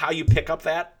 I don't know how you pick up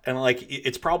that, and like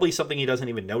it's probably something he doesn't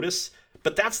even notice,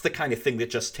 but that's the kind of thing that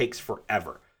just takes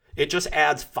forever. It just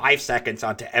adds 5 seconds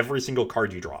onto every single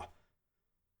card you draw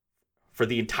for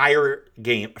the entire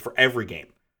game, for every game.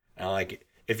 And like,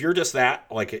 if you're just that,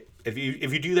 like if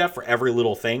you do that for every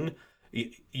little thing,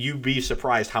 you'd be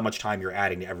surprised how much time you're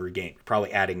adding to every game. You're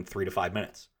probably adding 3 to 5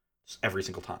 minutes every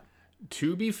single time.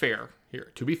 To be fair,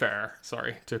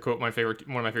 sorry to quote one of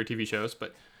my favorite TV shows,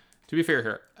 but to be fair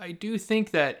here, I do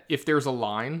think that if there's a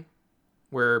line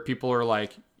where people are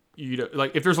like,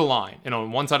 if there's a line, and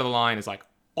on one side of the line is like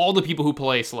all the people who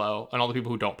play slow and all the people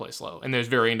who don't play slow, and there's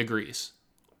varying degrees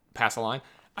past the line,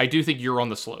 I do think you're on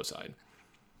the slow side.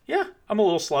 Yeah, I'm a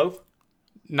little slow.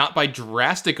 Not by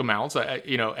drastic amounts,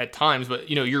 at times, but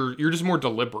you're just more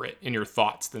deliberate in your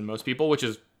thoughts than most people, which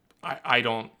is I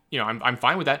don't, I'm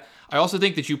fine with that. I also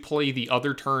think that you play the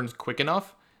other turns quick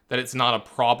enough that it's not a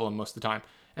problem most of the time.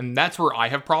 And that's where I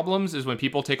have problems, is when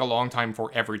people take a long time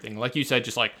for everything. Like you said,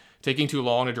 just like taking too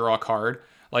long to draw a card.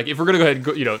 Like if we're going to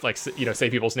go ahead and say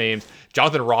people's names,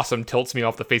 Jonathan Rossum tilts me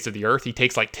off the face of the earth. He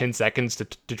takes like 10 seconds to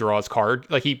draw his card.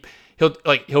 Like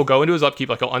he'll go into his upkeep,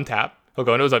 like he'll untap. He'll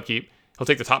go into his upkeep. He'll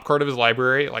take the top card of his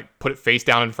library, like put it face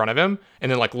down in front of him, and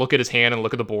then like look at his hand and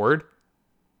look at the board,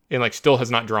 and like still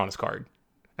has not drawn his card.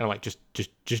 And I'm like, just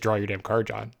draw your damn card,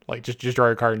 John. Like just draw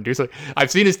your card and do something. I've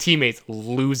seen his teammates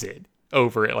lose it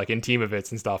over it, like in team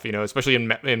events and stuff, especially in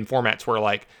formats where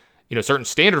like, certain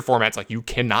standard formats, like you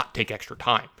cannot take extra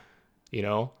time,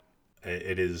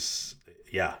 It is,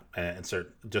 yeah. And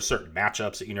certain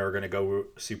matchups that, are going to go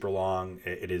super long.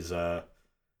 It is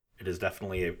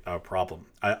definitely a problem.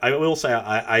 I will say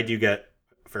I do get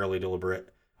fairly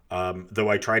deliberate, though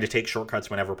I try to take shortcuts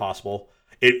whenever possible.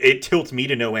 It tilts me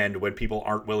to no end when people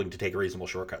aren't willing to take reasonable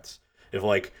shortcuts. If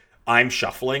like I'm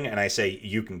shuffling and I say,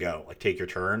 you can go, like take your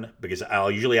turn, because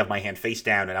I'll usually have my hand face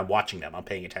down and I'm watching them, I'm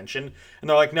paying attention, and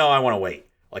they're like, no, I want to wait.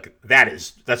 Like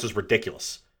that's just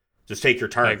ridiculous. Just take your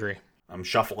turn. I agree. I'm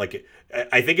shuffle like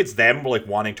I think it's them like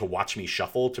wanting to watch me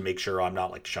shuffle to make sure I'm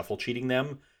not like shuffle cheating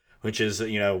them, which is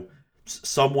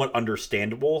somewhat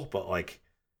understandable. But like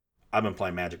I've been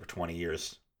playing Magic for 20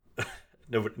 years.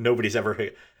 Nobody's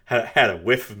ever had a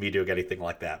whiff of me doing anything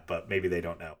like that, but maybe they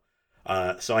don't know.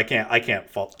 So I can't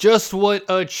fault. Just what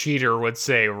a cheater would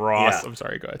say, Ross. Yeah. I'm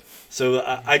sorry, go ahead. So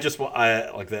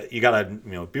I like that. You gotta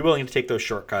be willing to take those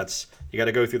shortcuts. You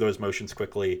gotta go through those motions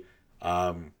quickly.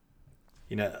 It's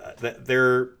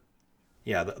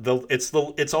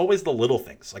always the little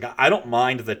things. Like I don't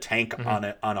mind the tank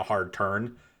on a hard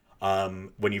turn,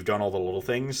 when you've done all the little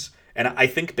things. And I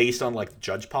think based on like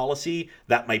judge policy,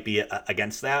 that might be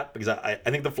against that, because I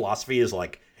think the philosophy is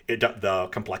like the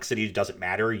complexity doesn't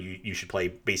matter. You should play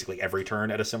basically every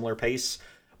turn at a similar pace.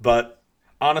 But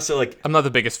honestly, like I'm not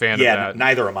the biggest fan of that.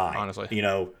 Neither am I. Honestly,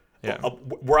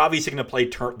 we're obviously going to play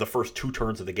the first 2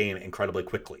 turns of the game incredibly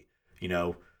quickly. We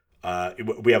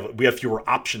have fewer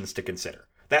options to consider.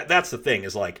 That's the thing,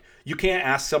 is like you can't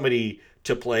ask somebody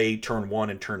to play turn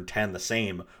 1 and turn 10 the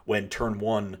same when turn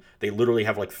 1 they literally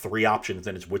have like 3 options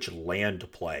and it's which land to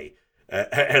play,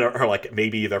 or like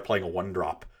maybe they're playing a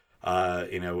 1-drop.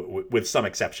 With some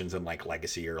exceptions in like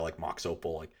Legacy or like Mox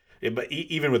Opal, but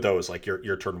even with those, like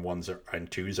your turn 1s and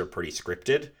 2s are pretty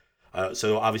scripted.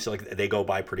 So obviously, like they go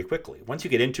by pretty quickly. Once you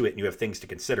get into it and you have things to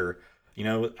consider,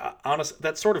 honestly,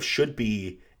 that sort of should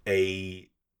be a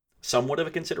somewhat of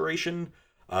a consideration.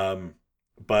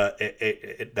 But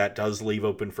that does leave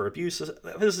open for abuse.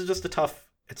 This is just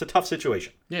it's a tough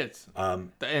situation. Yeah,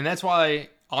 and that's why,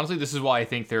 honestly, this is why I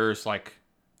think there's like,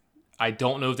 I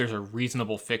don't know if there's a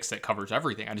reasonable fix that covers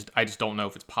everything. I just don't know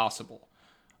if it's possible.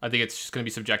 I think it's just going to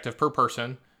be subjective per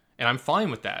person, and I'm fine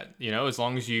with that. As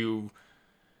long as you're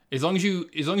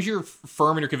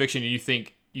firm in your conviction and you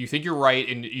think you're right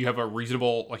and you have a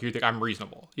reasonable, like you think I'm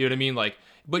reasonable. You know what I mean? Like,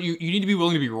 but you need to be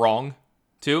willing to be wrong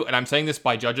too. And I'm saying this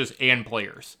by judges and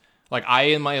players. Like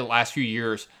in my last few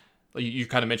years, you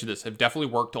kind of mentioned this, have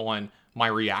definitely worked on my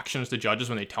reactions to judges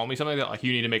when they tell me something like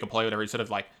you need to make a play, whatever, instead of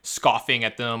like scoffing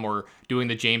at them or doing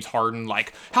the James Harden,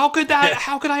 like, how could I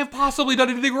have possibly done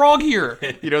anything wrong here?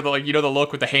 The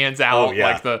look with the hands out, oh,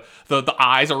 yeah. like the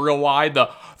eyes are real wide,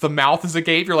 the mouth is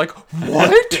agape. You're like,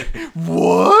 what?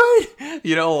 What?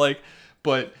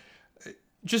 But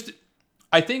just,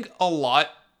 I think a lot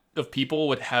of people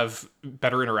would have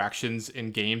better interactions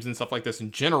in games and stuff like this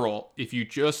in general if you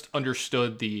just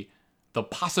understood the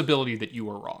possibility that you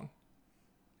were wrong.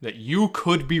 That you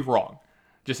could be wrong.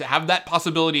 Just have that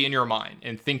possibility in your mind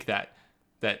and think that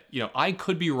I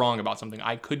could be wrong about something.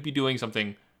 I could be doing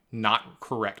something not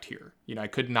correct here. I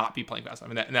could not be playing fast.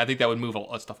 And I think that would move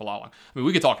stuff a lot along. I mean,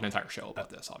 we could talk an entire show about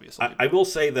this, obviously. I will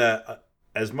say that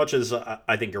as much as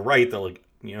I think you're right, that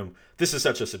this is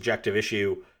such a subjective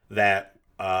issue that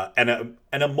and a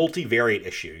multivariate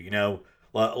issue.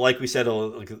 Like we said,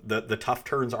 the tough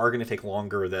turns are going to take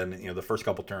longer than the first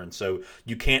couple turns. So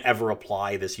you can't ever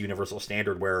apply this universal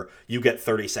standard where you get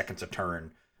 30 seconds a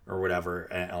turn or whatever,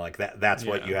 and like that. That's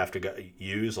what you have to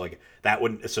use. Like that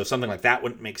wouldn't. So something like that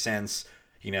wouldn't make sense.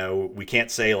 We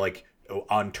can't say like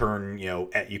on turn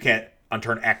you can't on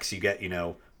turn X you get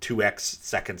 2x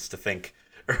seconds to think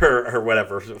or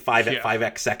whatever,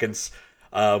 5x seconds.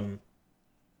 Like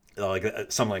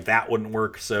something like that wouldn't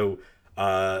work. So.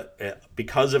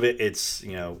 Because of it, it's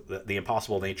the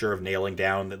impossible nature of nailing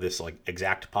down this like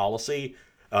exact policy.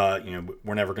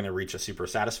 We're never going to reach a super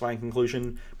satisfying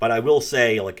conclusion. But I will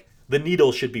say, like, the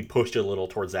needle should be pushed a little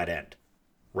towards that end,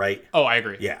 right? Oh, I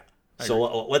agree. Yeah.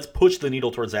 Let's push the needle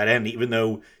towards that end, even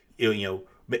though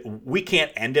we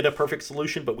can't end at a perfect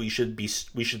solution, but we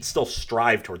should still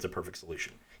strive towards a perfect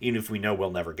solution, even if we know we'll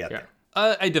never get there.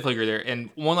 I definitely agree there. And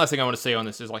one last thing I want to say on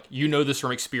this is, like, this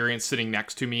from experience sitting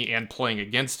next to me and playing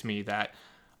against me, that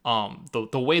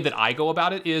the way that I go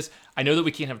about it is, I know that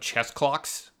we can't have chess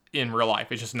clocks in real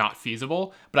life. It's just not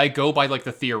feasible. But I go by like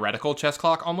the theoretical chess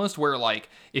clock almost, where like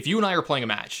if you and I are playing a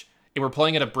match and we're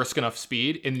playing at a brisk enough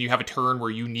speed and then you have a turn where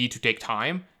you need to take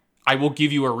time, I will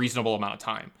give you a reasonable amount of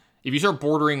time. If you start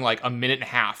bordering like a minute and a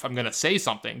half, I'm going to say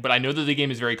something, but I know that the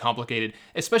game is very complicated,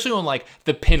 especially on like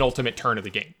the penultimate turn of the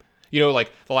game.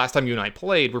 Like the last time you and I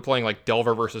played, we're playing like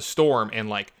Delver versus Storm, and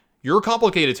like your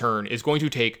complicated turn is going to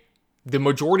take the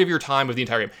majority of your time of the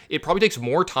entire game. It probably takes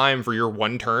more time for your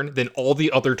one turn than all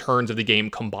the other turns of the game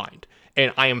combined.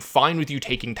 And I am fine with you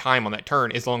taking time on that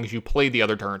turn as long as you play the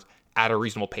other turns at a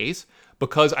reasonable pace,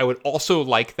 because I would also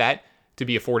like that to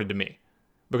be afforded to me.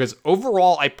 Because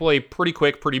overall, I play pretty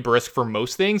quick, pretty brisk for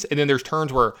most things, and then there's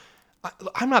turns where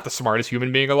I'm not the smartest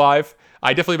human being alive.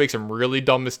 I definitely make some really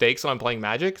dumb mistakes when I'm playing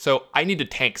Magic, so I need to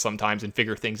tank sometimes and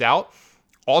figure things out.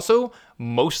 Also,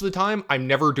 most of the time, I'm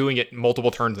never doing it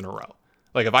multiple turns in a row.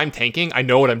 Like if I'm tanking, I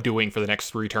know what I'm doing for the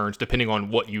next 3 turns, depending on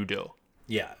what you do.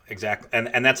 Yeah, exactly.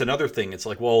 And that's another thing. It's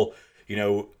like, well,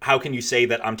 how can you say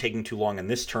that I'm taking too long in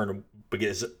this turn?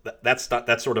 Because that's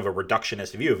sort of a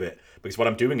reductionist view of it. Because what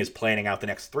I'm doing is planning out the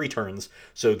next 3 turns.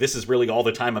 So this is really all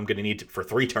the time I'm going to need for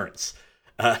 3 turns.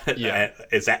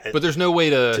 Is that? But there's no way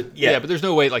but there's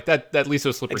no way like that leads to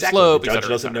a slippery slope. The judge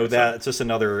doesn't know that. It's just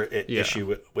another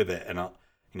issue with it. And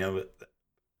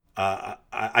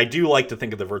I do like to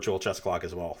think of the virtual chess clock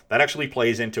as well. That actually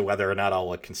plays into whether or not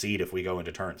I'll concede if we go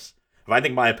into turns. If I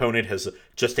think my opponent has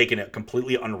just taken a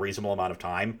completely unreasonable amount of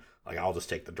time, like I'll just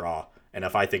take the draw. And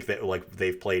if I think that like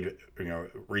they've played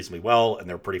reasonably well and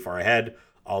they're pretty far ahead,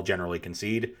 I'll generally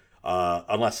concede.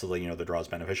 Unless the draw is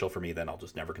beneficial for me, then I'll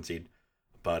just never concede.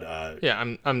 But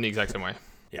I'm the exact same way.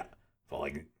 Yeah, but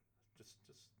like just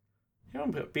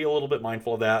be a little bit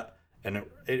mindful of that. And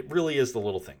it really is the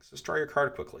little things. Just draw your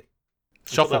card quickly.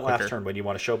 Shuffle that quicker. Last turn when you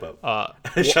want to showboat.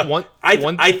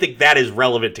 I think that is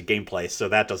relevant to gameplay, so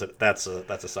that's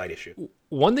a side issue.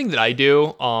 One thing that I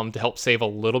do to help save a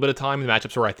little bit of time in the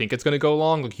matchups where I think it's going to go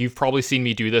long, like you've probably seen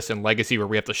me do this in Legacy where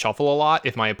we have to shuffle a lot.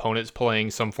 If my opponent's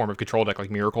playing some form of control deck like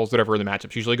Miracles, whatever, the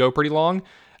matchups usually go pretty long.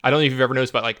 I don't know if you've ever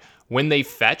noticed, but like when they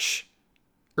fetch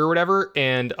or whatever,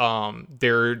 and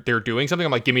they're doing something,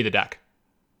 I'm like, give me the deck.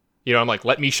 I'm like,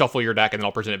 let me shuffle your deck and then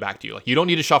I'll present it back to you. Like, you don't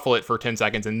need to shuffle it for 10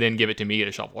 seconds and then give it to me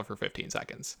to shuffle it for 15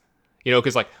 seconds.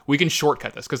 Because like we can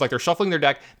shortcut this because like they're shuffling their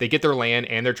deck, they get their land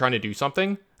and they're trying to do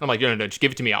something. I'm like, no, just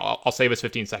give it to me. I'll save us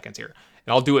 15 seconds here.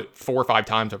 And I'll do it 4 or 5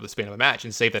 times over the span of a match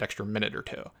and save that extra minute or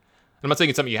 2. And I'm not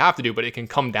saying it's something you have to do, but it can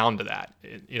come down to that,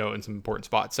 in some important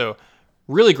spots. So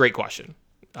really great question.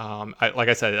 Like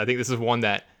I said, I think this is one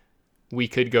that we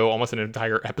could go almost an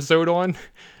entire episode on,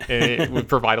 and it would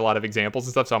provide a lot of examples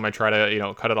and stuff. So I'm going to try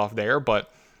to, cut it off there.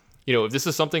 But, if this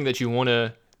is something that you want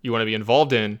to be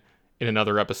involved in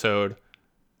another episode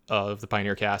of the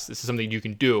Pioneer Cast, this is something you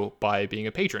can do by being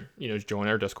a patron, just join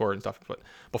our Discord and stuff. But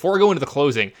before I go into the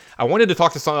closing, I wanted to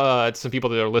talk to some people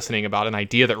that are listening about an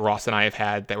idea that Ross and I have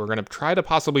had that we're going to try to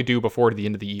possibly do before the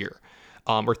end of the year.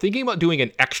 We're thinking about doing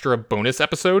an extra bonus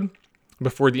episode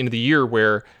before the end of the year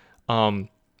where,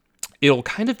 it'll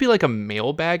kind of be like a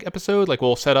mailbag episode. Like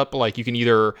we'll set up like you can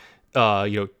either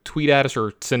tweet at us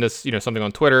or send us something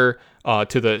on Twitter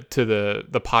to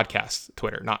the podcast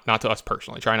Twitter, not to us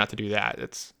personally. Try not to do that.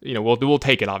 It's we'll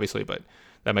take it obviously, but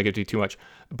that might get too much.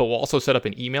 But we'll also set up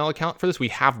an email account for this. We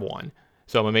have one,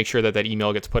 so I'm gonna make sure that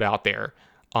email gets put out there.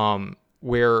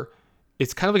 Where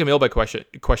it's kind of like a mailbag question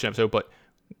episode, but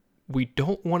we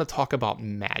don't want to talk about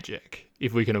Magic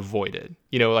if we can avoid it.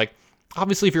 Like.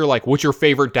 Obviously, if you're like, what's your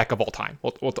favorite deck of all time?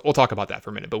 We'll talk about that for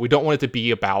a minute, but we don't want it to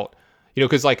be about,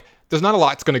 because like there's not a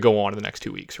lot that's going to go on in the next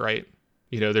 2 weeks, right?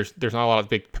 There's not a lot of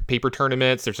big paper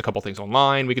tournaments. There's a couple things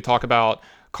online we could talk about.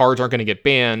 Cards aren't going to get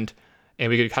banned, and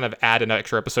we could kind of add an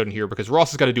extra episode in here because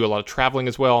Ross has got to do a lot of traveling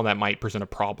as well, and that might present a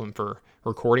problem for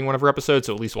recording one of our episodes.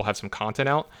 So at least we'll have some content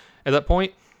out at that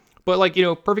point. But like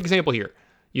perfect example here.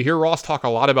 You hear Ross talk a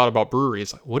lot about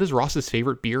breweries. Like, what is Ross's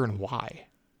favorite beer and why?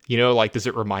 Like, does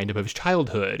it remind him of his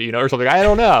childhood, or something? I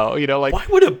don't know, like... Why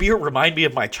would a beer remind me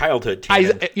of my childhood,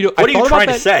 Tannen? What are you trying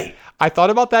to say? I thought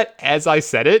about that as I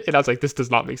said it, and I was like, this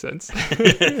does not make sense.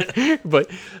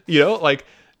 But,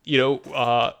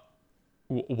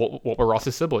 what were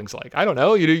Ross's siblings like? I don't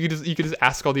know. You could just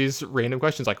ask all these random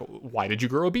questions, like, why did you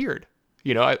grow a beard?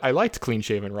 I liked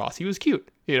clean-shaven Ross. He was cute.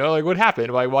 Like, what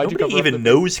happened? Why'd you cover Nobody even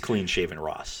knows clean-shaven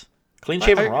Ross.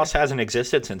 Clean-shaven Ross hasn't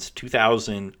existed since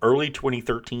early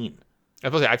 2013.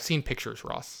 I've seen pictures,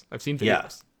 Ross. I've seen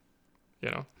videos.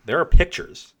 Yeah. There are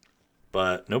pictures,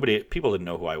 but people didn't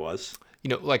know who I was.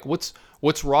 Like what's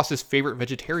Ross's favorite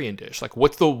vegetarian dish? Like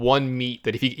what's the one meat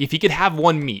that if he could have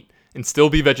one meat and still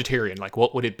be vegetarian, like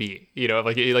what would it be?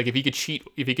 Like if he could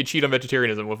cheat on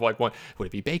vegetarianism with like one, would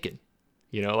it be bacon?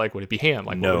 Like would it be ham?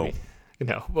 Like no. What would it be?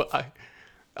 No. Well,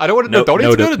 I don't want to. Don't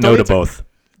answer. No to both.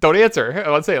 Don't answer.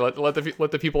 Let's say let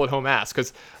the people at home ask,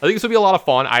 because I think this would be a lot of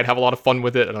fun. I'd have a lot of fun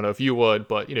with it. I don't know if you would,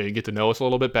 but you get to know us a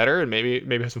little bit better and maybe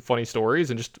have some funny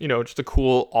stories and just just a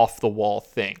cool off the wall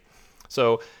thing.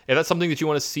 So if that's something that you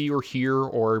want to see or hear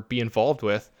or be involved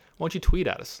with, why don't you tweet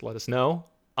at us? Let us know.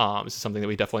 This is something that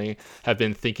we definitely have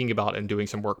been thinking about and doing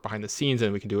some work behind the scenes,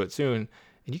 and we can do it soon.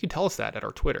 And you can tell us that at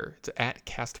our Twitter. It's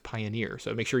 @CastPioneer.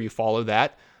 So make sure you follow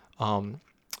that.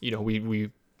 We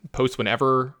post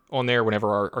whenever on there,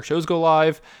 whenever our shows go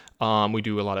live. We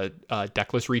do a lot of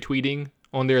decklist retweeting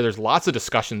on there. There's lots of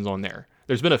discussions on there.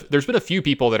 There's been a few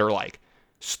people that are like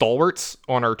stalwarts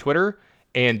on our Twitter,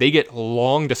 and they get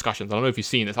long discussions. I don't know if you've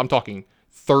seen this. I'm talking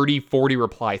 30, 40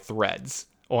 reply threads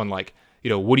on like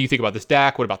what do you think about this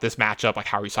deck? What about this matchup? Like,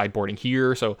 how are you sideboarding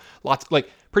here? So lots, like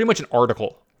pretty much an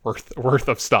article worth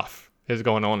of stuff is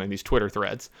going on in these Twitter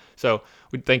threads. So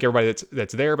we thank everybody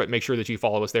that's there, but make sure that you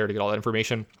follow us there to get all that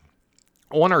information.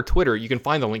 On our Twitter, you can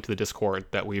find the link to the Discord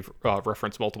that we've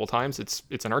referenced multiple times.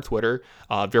 It's in our Twitter,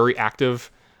 very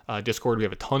active Discord. We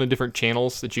have a ton of different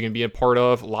channels that you can be a part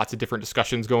of, lots of different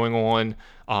discussions going on,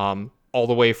 all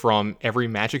the way from every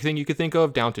Magic thing you could think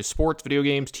of down to sports, video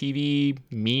games, TV,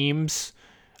 memes.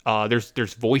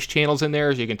 There's voice channels in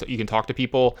there, so you can talk to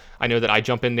people. I know that I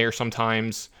jump in there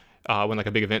sometimes when like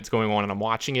a big event's going on and I'm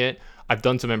watching it. I've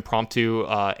done some impromptu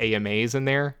AMAs in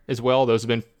there as well. Those have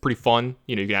been pretty fun.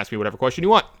 You can ask me whatever question you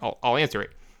want. I'll answer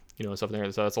it. Stuff in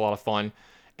there. So that's a lot of fun.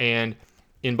 And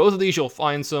in both of these, you'll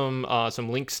find some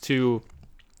links to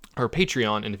our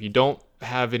Patreon. And if you don't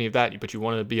have any of that, but you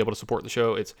want to be able to support the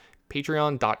show, it's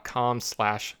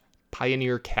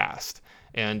patreon.com/pioneercast.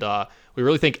 And we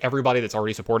really thank everybody that's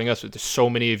already supporting us. There's so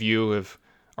many of you who have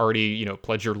already,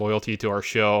 pledged your loyalty to our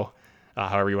show,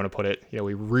 however you want to put it.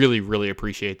 We really, really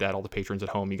appreciate that. All the patrons at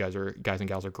home, you guys and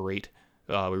gals are great.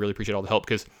 We really appreciate all the help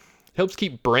because it helps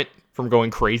keep Brent from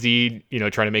going crazy,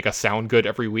 trying to make us sound good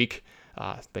every week.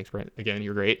 Thanks, Brent. Again,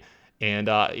 you're great. And,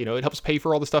 it helps pay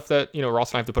for all the stuff that,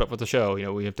 Ross and I have to put up with the show.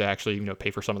 We have to actually,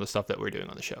 pay for some of the stuff that we're doing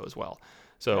on the show as well.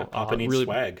 So yeah, Papa needs really,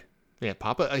 swag. Yeah,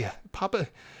 Papa,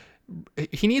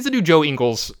 he needs a new Joe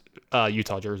Ingles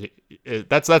Utah jersey.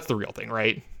 That's the real thing,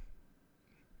 right?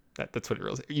 That's what it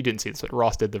really is. You didn't see this, but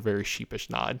Ross did the very sheepish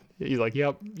nod. He's like,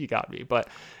 "Yep, you got me." But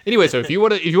anyway, so if you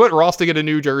want Ross to get a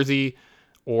new jersey,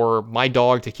 or my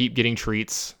dog to keep getting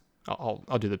treats,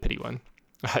 I'll do the pity one.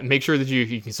 Make sure that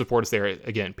you can support us there.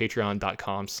 Again,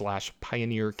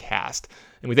 patreon.com/pioneercast.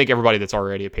 And we thank everybody that's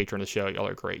already a patron of the show. Y'all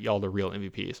are great. Y'all are the real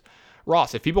MVPs.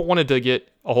 Ross, if people wanted to get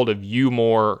a hold of you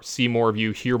more, see more of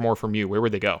you, hear more from you, where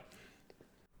would they go?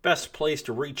 Best place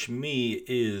to reach me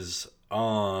is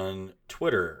on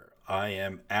Twitter. I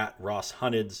am at Ross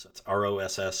Hunneds. That's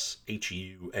RossHunneds.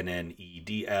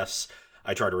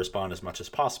 I try to respond as much as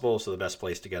possible, so the best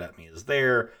place to get at me is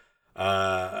there.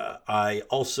 I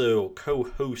also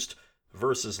co-host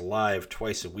Versus Live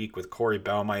twice a week with Corey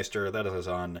Baumeister. That is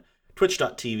on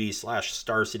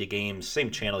twitch.tv/StarCityGames.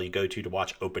 Same channel you go to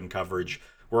watch open coverage.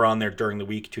 We're on there during the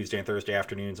week, Tuesday and Thursday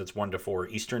afternoons. It's 1 to 4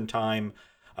 Eastern time.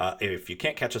 If you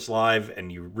can't catch us live,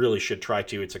 and you really should try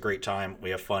to, it's a great time. We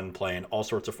have fun playing all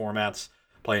sorts of formats.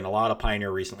 Playing a lot of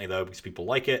Pioneer recently, though, because people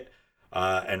like it.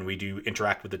 And we do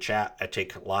interact with the chat. I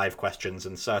take live questions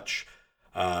and such.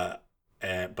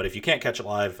 But if you can't catch it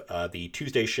live, the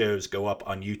Tuesday shows go up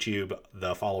on YouTube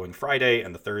the following Friday,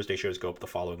 and the Thursday shows go up the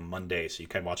following Monday. So you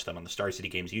can watch them on the Star City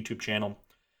Games YouTube channel.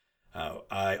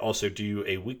 I also do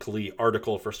a weekly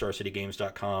article for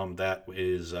StarCityGames.com that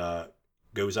is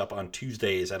goes up on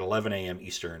Tuesdays at 11 a.m.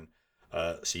 Eastern.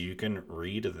 So you can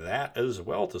read that as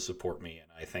well to support me, and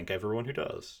I thank everyone who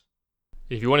does.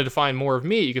 If you wanted to find more of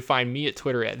me, you can find me at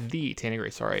Twitter at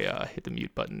 @TannerGray. Sorry, hit the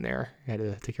mute button there. I had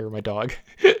to take care of my dog.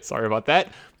 Sorry about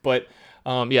that. But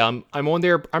yeah, I'm on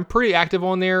there. I'm pretty active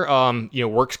on there.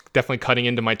 Work's definitely cutting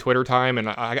into my Twitter time, and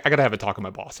I gotta have a talk with my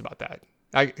boss about that.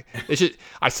 I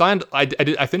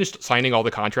finished signing all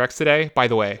the contracts today. By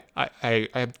the way,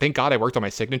 I thank God I worked on my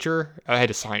signature. I had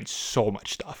to sign so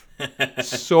much stuff,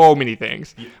 so many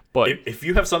things. But if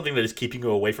you have something that is keeping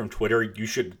you away from Twitter, you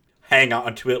should hang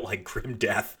on to it like grim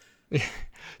death.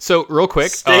 So real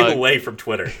quick, stay away from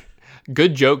Twitter.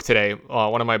 Good joke today.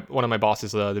 One of my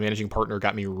bosses, the managing partner,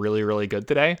 got me really, really good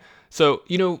today. So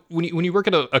when you work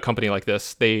at a company like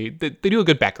this, they do a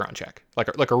good background check,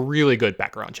 like a really good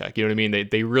background check. You know what I mean?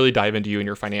 They really dive into you and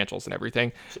your financials and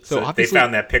everything. So they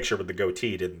found that picture with the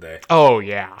goatee, didn't they? Oh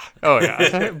yeah.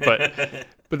 But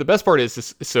the best part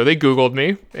is, so they Googled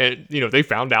me, and they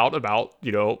found out about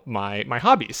my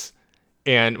hobbies.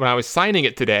 And when I was signing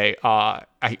it today, I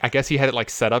guess he had it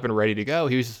like set up and ready to go.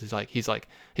 He's like,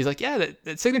 yeah,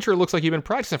 that signature looks like you've been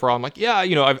practicing for a while. I'm like, yeah,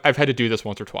 I've had to do this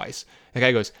once or twice. The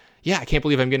guy goes, yeah, I can't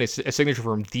believe I'm getting a signature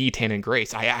from the Tannen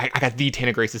Grace. I got the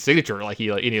Tannen Grace's signature. Like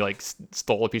he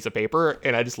stole a piece of paper,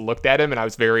 and I just looked at him, and I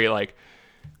was very like,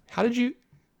 how did you?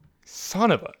 Son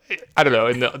of a, I don't know.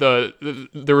 And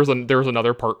there was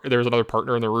another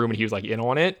partner in the room, and he was like in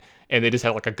on it, and they just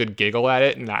had like a good giggle at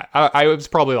it, and I was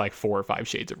probably like 4 or 5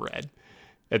 shades of red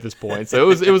at this point.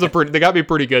 So they got me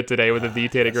pretty good today with the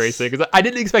Tannen Grace thing, because I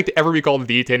didn't expect to ever be called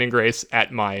the Tannen Grace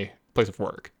at my place of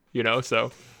work,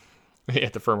 so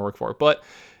at the firm I work for. But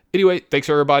anyway, thanks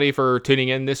everybody for tuning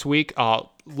in this week.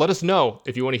 Let us know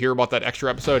if you want to hear about that extra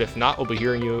episode. If not, you'll be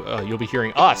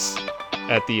hearing us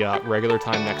at the regular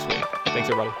time next week. Thanks,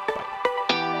 everybody.